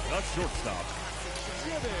 the shortstop,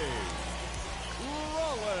 Jimmy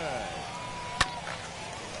Rollins.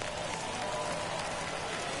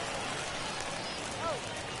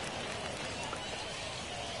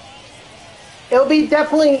 It'll be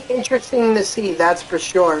definitely interesting to see, that's for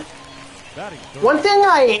sure. One thing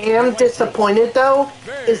I am disappointed, though,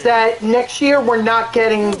 is that next year we're not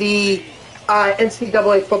getting the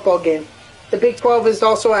NCAA football game. The Big 12 is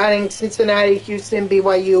also adding Cincinnati, Houston,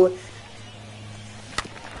 BYU,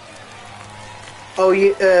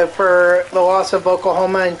 for the loss of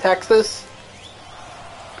Oklahoma and Texas.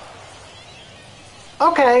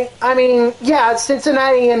 Okay, I mean, yeah,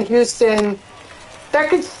 Cincinnati and Houston, that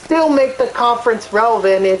could still make the conference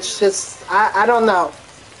relevant. It's just, I don't know.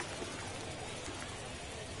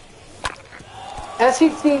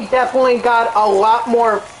 SEC definitely got a lot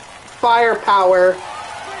more firepower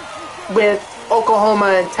with Oklahoma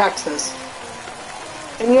and Texas.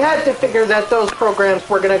 And you had to figure that those programs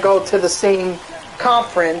were going to go to the same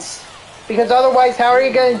conference, because otherwise, how are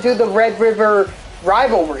you going to do the Red River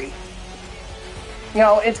rivalry?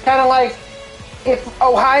 It's kind of like if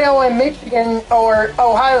Ohio and Michigan, or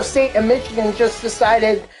Ohio State and Michigan, just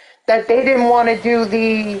decided that they didn't want to do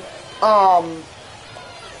the, oh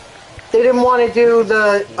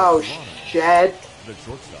shit.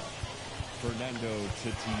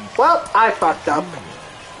 Well, I fucked up.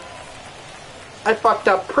 I fucked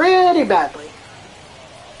up pretty badly.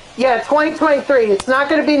 Yeah, 2023. It's not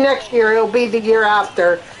going to be next year. It'll be the year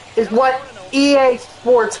after, is what EA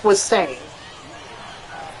Sports was saying.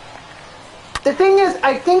 The thing is,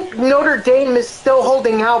 I think Notre Dame is still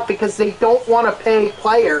holding out because they don't want to pay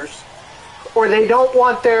players, or they don't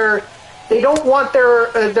want their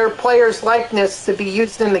players' likeness to be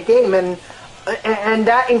used in the game, and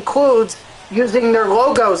that includes using their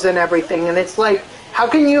logos and everything. And it's like, how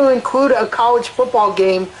can you include a college football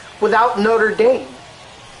game without Notre Dame?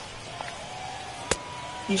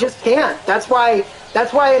 You just can't. That's why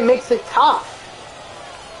it makes it tough.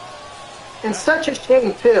 And such a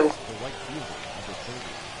shame, too.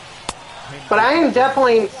 But I am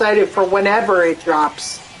definitely excited for whenever it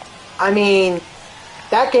drops. I mean,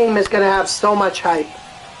 that game is going to have so much hype.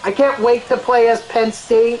 I can't wait to play as Penn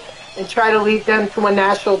State and try to lead them to a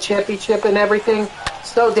national championship and everything.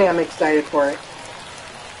 So damn excited for it.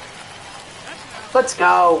 Let's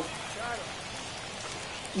go.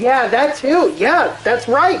 Yeah, that too. Yeah, that's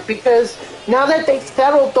right. Because now that they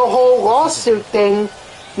settled the whole lawsuit thing,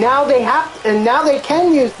 now they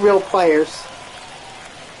can use real players.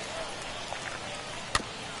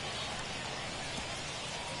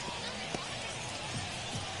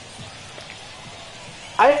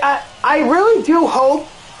 I really do hope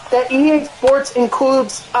that EA Sports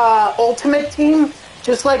includes Ultimate Team,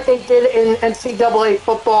 just like they did in NCAA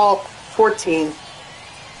Football 14.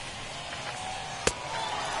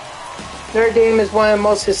 Notre Dame is one of the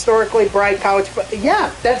most historically bright college.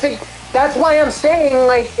 Yeah, that's why I'm saying,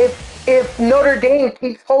 like, if if Notre Dame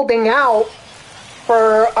keeps holding out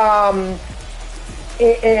for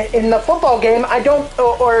in the football game, I don't,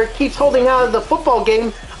 or keeps holding out of the football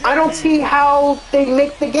game, I don't see how they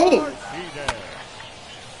make the game.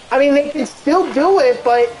 I mean, they can still do it,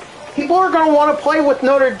 but people are going to want to play with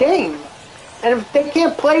Notre Dame. And if they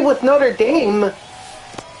can't play with Notre Dame...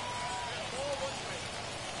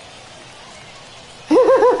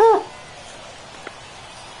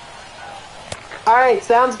 Alright,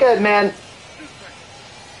 sounds good, man.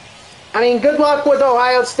 I mean, good luck with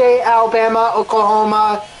Ohio State, Alabama,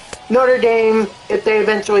 Oklahoma, Notre Dame, if they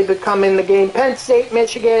eventually become in the game. Penn State,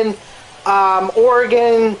 Michigan,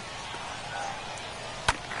 Oregon,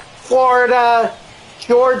 Florida,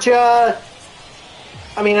 Georgia.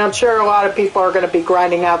 I mean, I'm sure a lot of people are going to be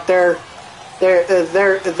grinding out their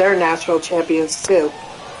national champions too.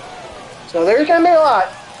 So there's going to be a lot.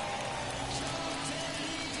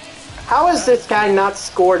 How has this guy not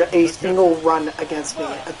scored a single run against me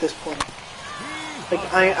at this point? Like,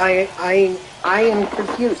 I am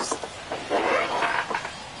confused.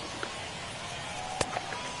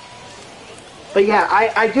 But yeah,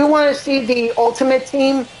 I do want to see the Ultimate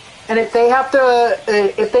Team, and if they have to,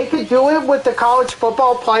 if they could do it with the college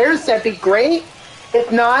football players, that'd be great.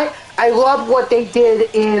 If not, I love what they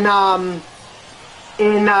did in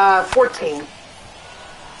 14.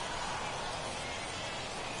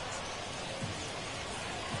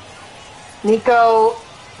 Nico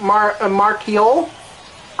Marchiol.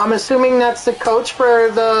 I'm assuming that's the coach for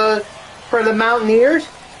the Mountaineers.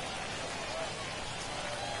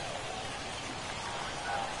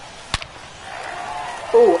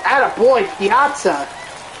 Ooh, attaboy, Piazza.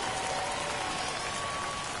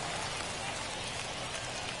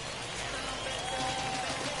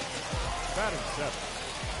 Batting seven,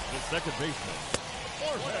 the second baseman,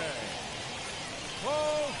 Jorge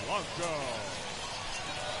Polanco.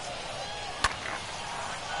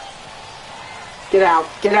 Get out,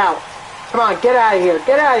 get out. Come on, get out of here,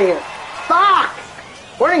 get out of here. Fuck!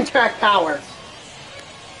 Warning track power.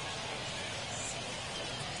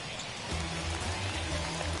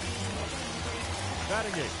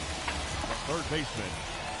 Batting eighth, the third baseman,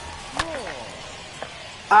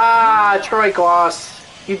 Troy Gloss.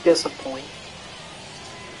 You disappoint.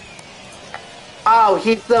 Oh,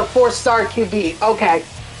 he's the 4-star QB. Okay.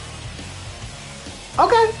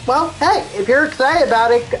 Okay, well, hey, if you're excited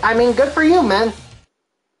about it, I mean, good for you, man.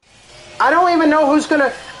 I don't even know who's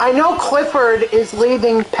gonna... I know Clifford is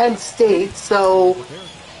leaving Penn State, so...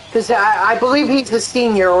 Because I believe he's a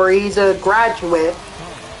senior, or he's a graduate.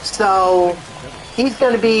 So, he's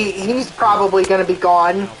gonna be... He's probably gonna be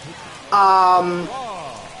gone.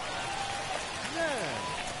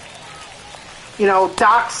 You know,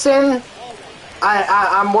 Doxson,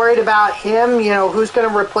 I'm worried about him. You know, who's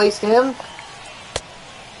gonna replace him?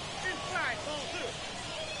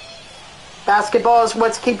 Basketball is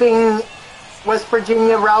what's keeping West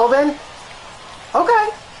Virginia relevant? Okay.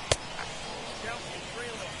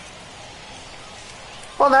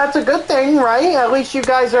 Well, that's a good thing, right? At least you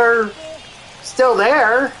guys are still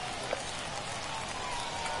there.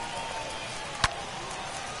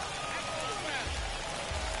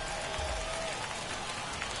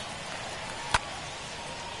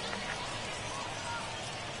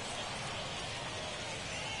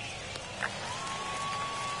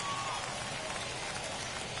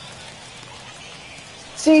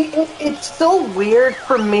 See, it's so weird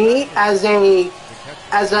for me as a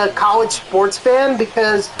college sports fan,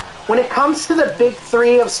 because when it comes to the big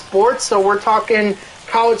three of sports, so we're talking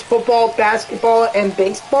college football, basketball, and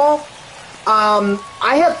baseball,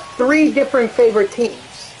 I have 3 different favorite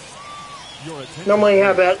teams. Normally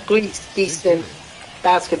have at least decent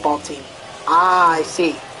basketball team. Ah, I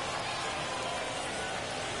see.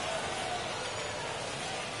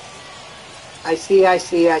 I see.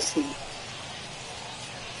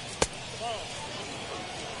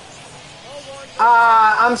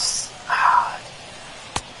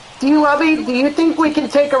 Do you think we can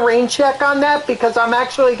take a rain check on that? Because I'm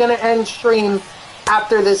actually going to end stream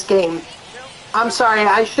after this game. I'm sorry,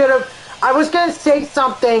 I was going to say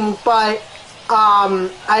something, but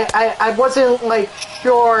I wasn't, like,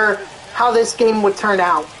 sure how this game would turn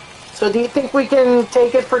out. So do you think we can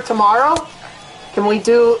take it for tomorrow? Can we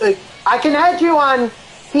do... I can add you on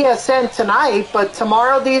PSN tonight, but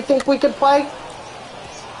tomorrow do you think we could play?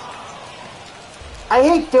 I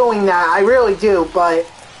hate doing that, I really do, but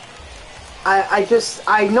I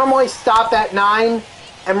normally stop at 9,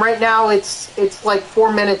 and right now it's like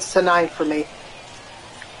 4 minutes to 9 for me.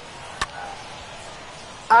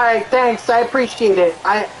 Alright, thanks, I appreciate it.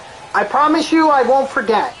 I promise you I won't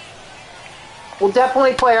forget. We'll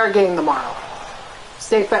definitely play our game tomorrow.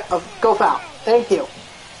 Stay fair. Go foul. Thank you.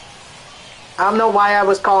 I don't know why I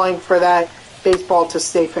was calling for that baseball to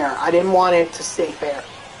stay fair. I didn't want it to stay fair.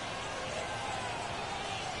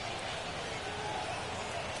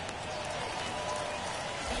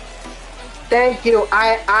 Thank you.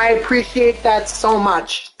 I appreciate that so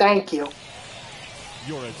much. Thank you.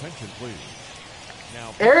 Your attention, please.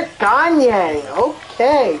 Now, Eric Gagne.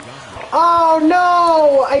 Okay. Oh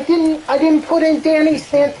no! I didn't put in Danny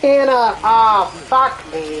Santana. Ah, fuck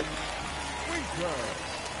me.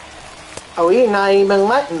 Oh, he's not even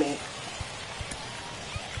letting me.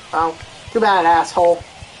 Oh, too bad, asshole.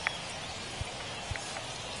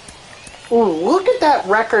 Ooh, look at that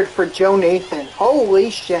record for Joe Nathan. Holy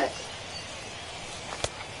shit.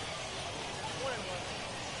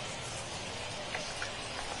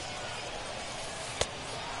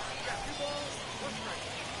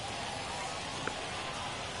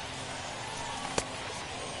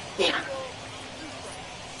 Yeah.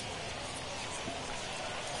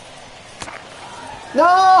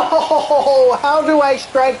 No! How do I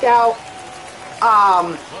strike out?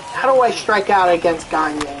 How do I strike out against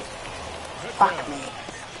Gagne? Fuck me.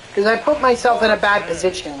 Because I put myself in a bad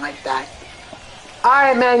position like that.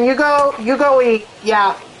 Alright, man, you go eat.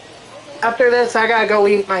 Yeah. After this, I gotta go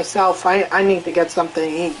eat myself. I need to get something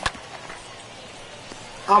to eat.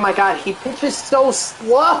 Oh my god, he pitches so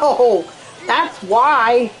slow. That's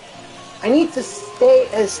why. I need to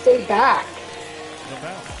stay back.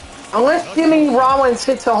 Unless Jimmy Rollins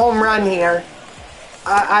hits a home run here,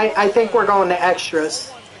 I think we're going to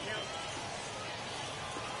extras.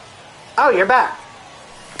 Oh, you're back.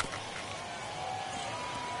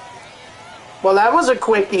 Well, that was a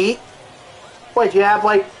quick eat. What, you have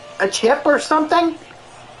like a chip or something?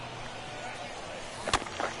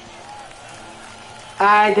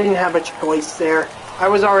 I didn't have a choice there. I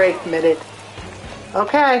was already committed.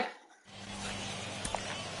 Okay.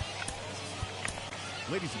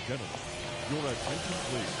 ladies and gentlemen, your attention,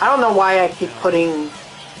 please. I don't know why I keep putting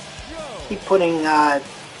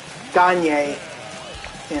Gagne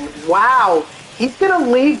in. Wow, he's gonna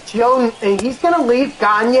leave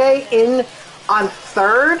Gagne in on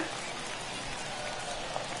third.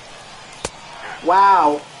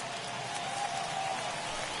 Wow.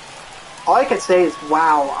 All I can say is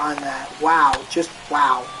wow on that. Wow, just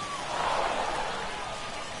wow.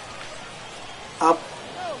 Up.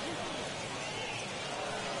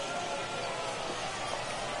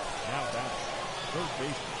 Now that's third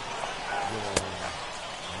baseman.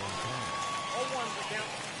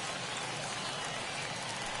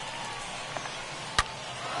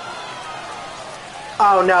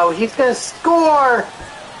 Oh no, he's gonna score!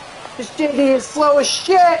 This JD is slow as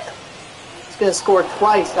shit! He's gonna score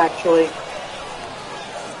twice, actually.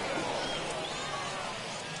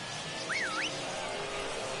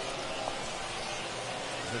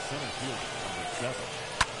 The center fielder, number 7,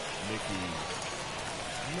 Mickey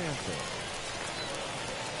Mantle.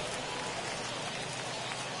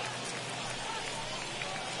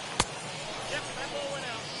 Yep, that ball went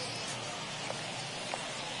out.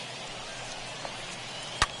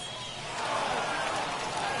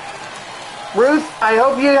 Ruth, I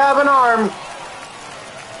hope you have an arm.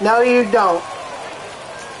 No, you don't.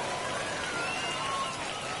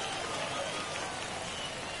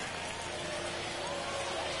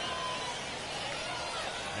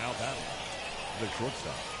 Now battle, the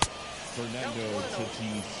shortstop, Fernando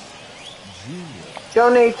Tatis Jr. Joe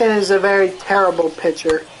Nathan is a very terrible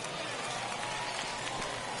pitcher.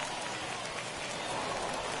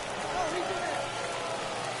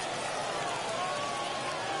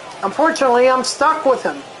 Unfortunately, I'm stuck with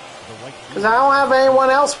him because I don't have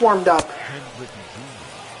anyone else warmed up.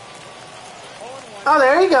 Oh,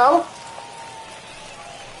 there you go.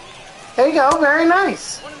 There you go. Very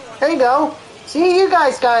nice. There you go. See, you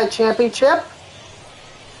guys got a championship.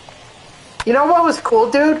 You know what was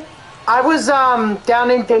cool, dude? I was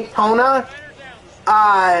down in Daytona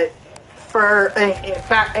for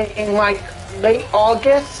in like late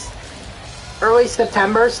August, early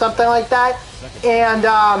September, something like that. And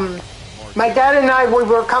my dad and I, we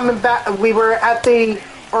were coming back. We were at the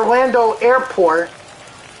Orlando airport,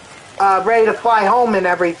 ready to fly home and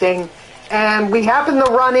everything. And we happened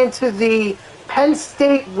to run into the Penn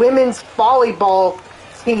State women's volleyball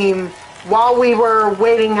team while we were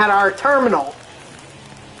waiting at our terminal.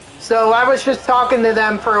 So I was just talking to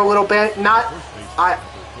them for a little bit, not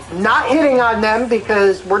hitting on them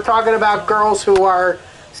because we're talking about girls who are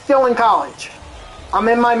still in college. I'm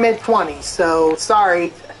in my mid-20s, so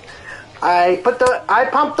sorry. I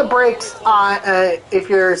pumped the brakes on if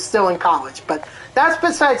you're still in college, but that's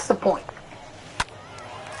besides the point.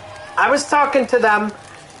 I was talking to them,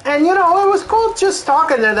 And, you know, it was cool just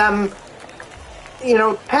talking to them. You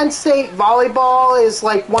know, Penn State volleyball is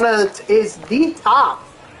like is the top,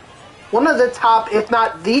 one of the top, if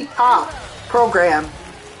not the top program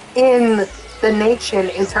in the nation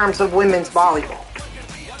in terms of women's volleyball.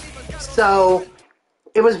 So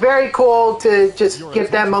it was very cool to just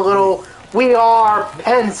give them a little "We are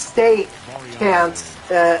Penn State" chant.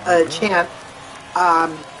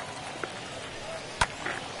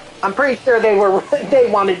 I'm pretty sure they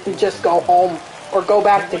wanted to just go home or go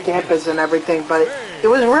back to campus and everything, but it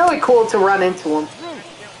was really cool to run into them.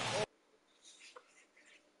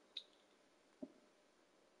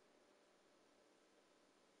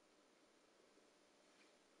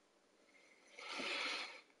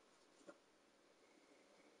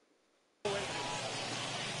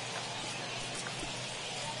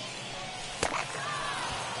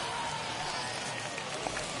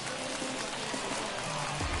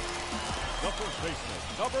 The first baseman,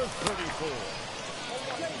 number 34,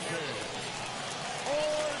 Jason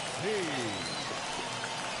Ortiz.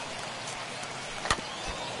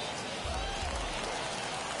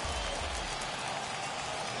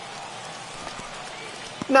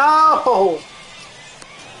 No!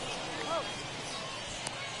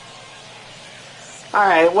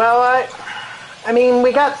 Alright, well, I mean,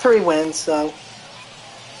 we got 3 wins, so.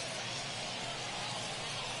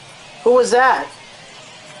 Who was that?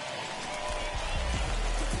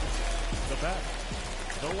 The bat,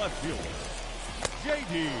 the left fielder,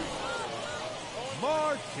 J.D.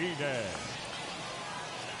 Martinez.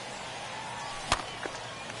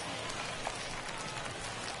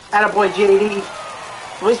 Attaboy, JD.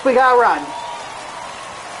 At least we got a run.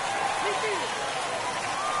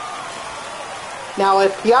 Now,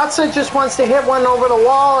 if Piazza just wants to hit one over the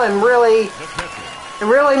wall and really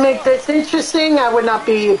make this interesting, I would not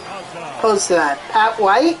be opposed to that. Pat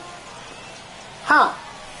White? Huh.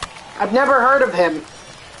 I've never heard of him.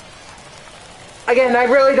 Again, I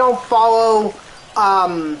really don't follow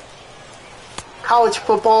college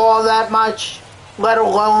football all that much, let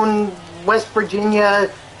alone West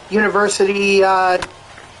Virginia University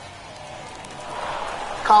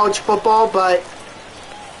college football, but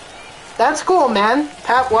that's cool, man.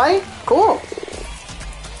 Pat White? Cool.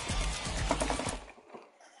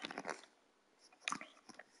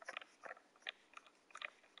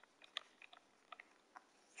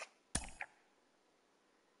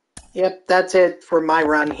 Yep, that's it for my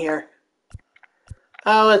run here.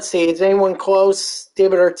 Let's see. Is anyone close?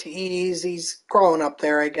 David Ortiz, he's growing up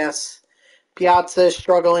there, I guess. Piazza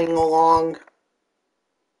struggling along.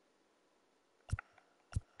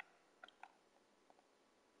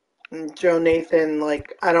 And Joe Nathan,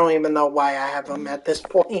 like, I don't even know why I have him at this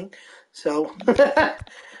point. So,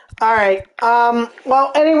 alright.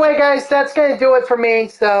 Well, anyway, guys, that's going to do it for me.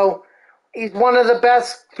 So, he's one of the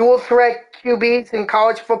best dual threat QBs in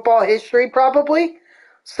college football history, probably.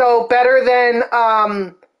 So, better than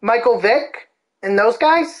Michael Vick and those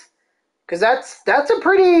guys. Because that's a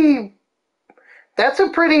pretty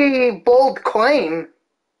bold claim.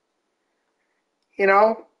 You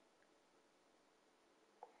know?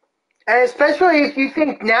 And especially if you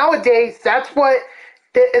think nowadays that's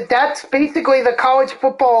basically the college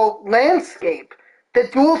football landscape. The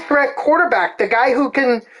dual threat quarterback, the guy who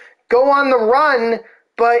can go on the run,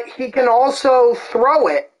 but he can also throw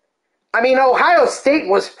it. I mean, Ohio State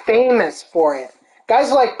was famous for it.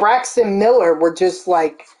 Guys like Braxton Miller were just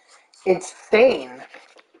like insane.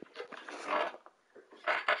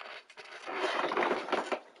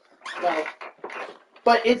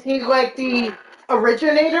 But is he like the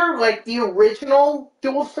originator, like the original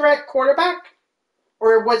dual threat quarterback?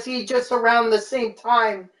 Or was he just around the same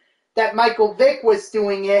time that Michael Vick was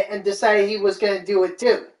doing it and decided he was going to do it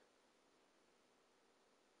too?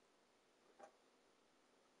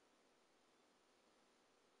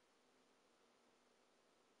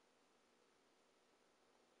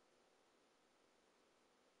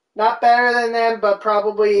 Not better than them, but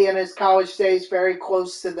probably in his college days very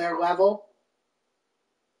close to their level.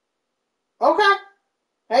 Okay.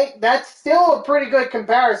 Hey, that's still a pretty good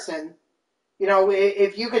comparison. You know,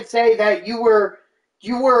 if you could say that you were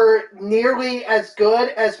nearly as good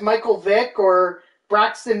as Michael Vick or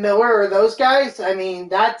Braxton Miller or those guys, I mean,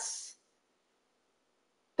 that's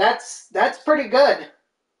pretty good.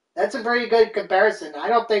 That's a very good comparison. I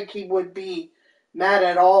don't think he would be mad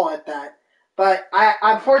at all at that. But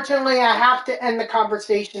unfortunately I have to end the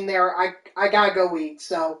conversation there. I gotta go eat.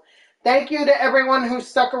 So thank you to everyone who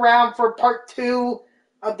stuck around for part 2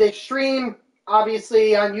 of this stream.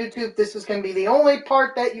 Obviously on YouTube this is going to be the only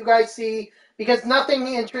part that you guys see because nothing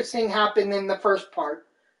interesting happened in the first part.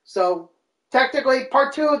 So technically,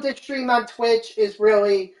 part 2 of this stream on Twitch is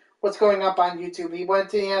really what's going up on YouTube. He went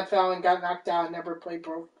to the NFL and got knocked out and never played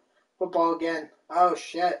pro football again. Oh,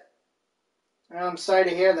 shit. I'm sorry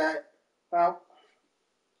to hear that. Well,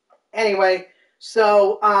 anyway,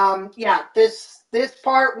 so, yeah, this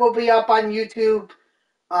part will be up on YouTube.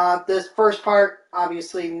 This first part,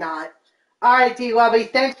 obviously not. All right, D-Lovey,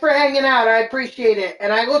 thanks for hanging out. I appreciate it.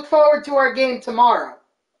 And I look forward to our game tomorrow.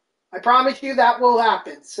 I promise you that will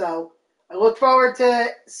happen. So I look forward to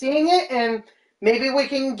seeing it, and maybe we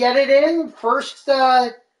can get it in first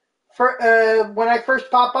when I first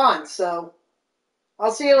pop on. So I'll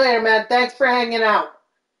see you later, man. Thanks for hanging out.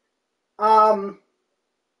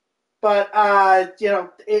 But,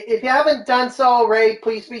 if you haven't done so already,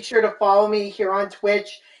 please be sure to follow me here on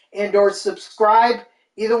Twitch and or subscribe.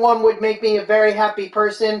 Either one would make me a very happy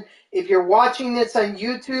person. If you're watching this on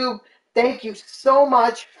YouTube, thank you so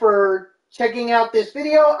much for checking out this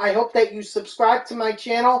video. I hope that you subscribe to my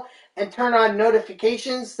channel and turn on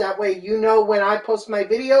notifications. That way you know when I post my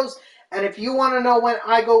videos. And if you want to know when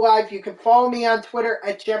I go live, you can follow me on Twitter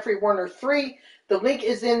at JeffreyWarner3. The link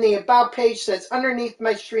is in the About page that's underneath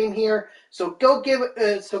my stream here. So go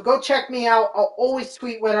check me out. I'll always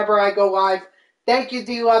tweet whenever I go live. Thank you,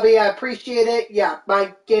 D-Lovey. I appreciate it. Yeah,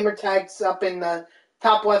 my gamer tag's up in the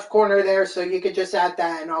top left corner there, so you could just add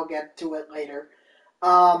that and I'll get to it later.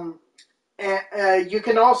 You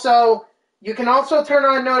can also turn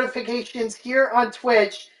on notifications here on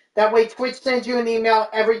Twitch. That way Twitch sends you an email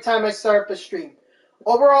every time I start up a stream.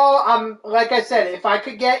 Overall, like I said, if I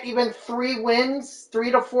could get even 3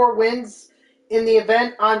 to 4 wins in the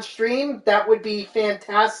event on stream, that would be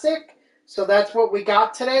fantastic. So that's what we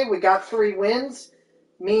got today. We got 3 wins.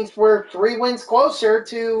 Means we're 3 wins closer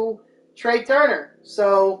to Trea Turner.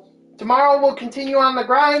 So tomorrow we'll continue on the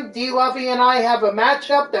grind. D-Lovey and I have a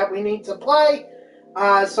matchup that we need to play.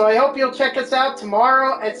 So I hope you'll check us out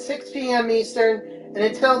tomorrow at 6 p.m. Eastern. And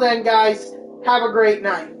until then, guys, have a great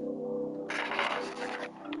night.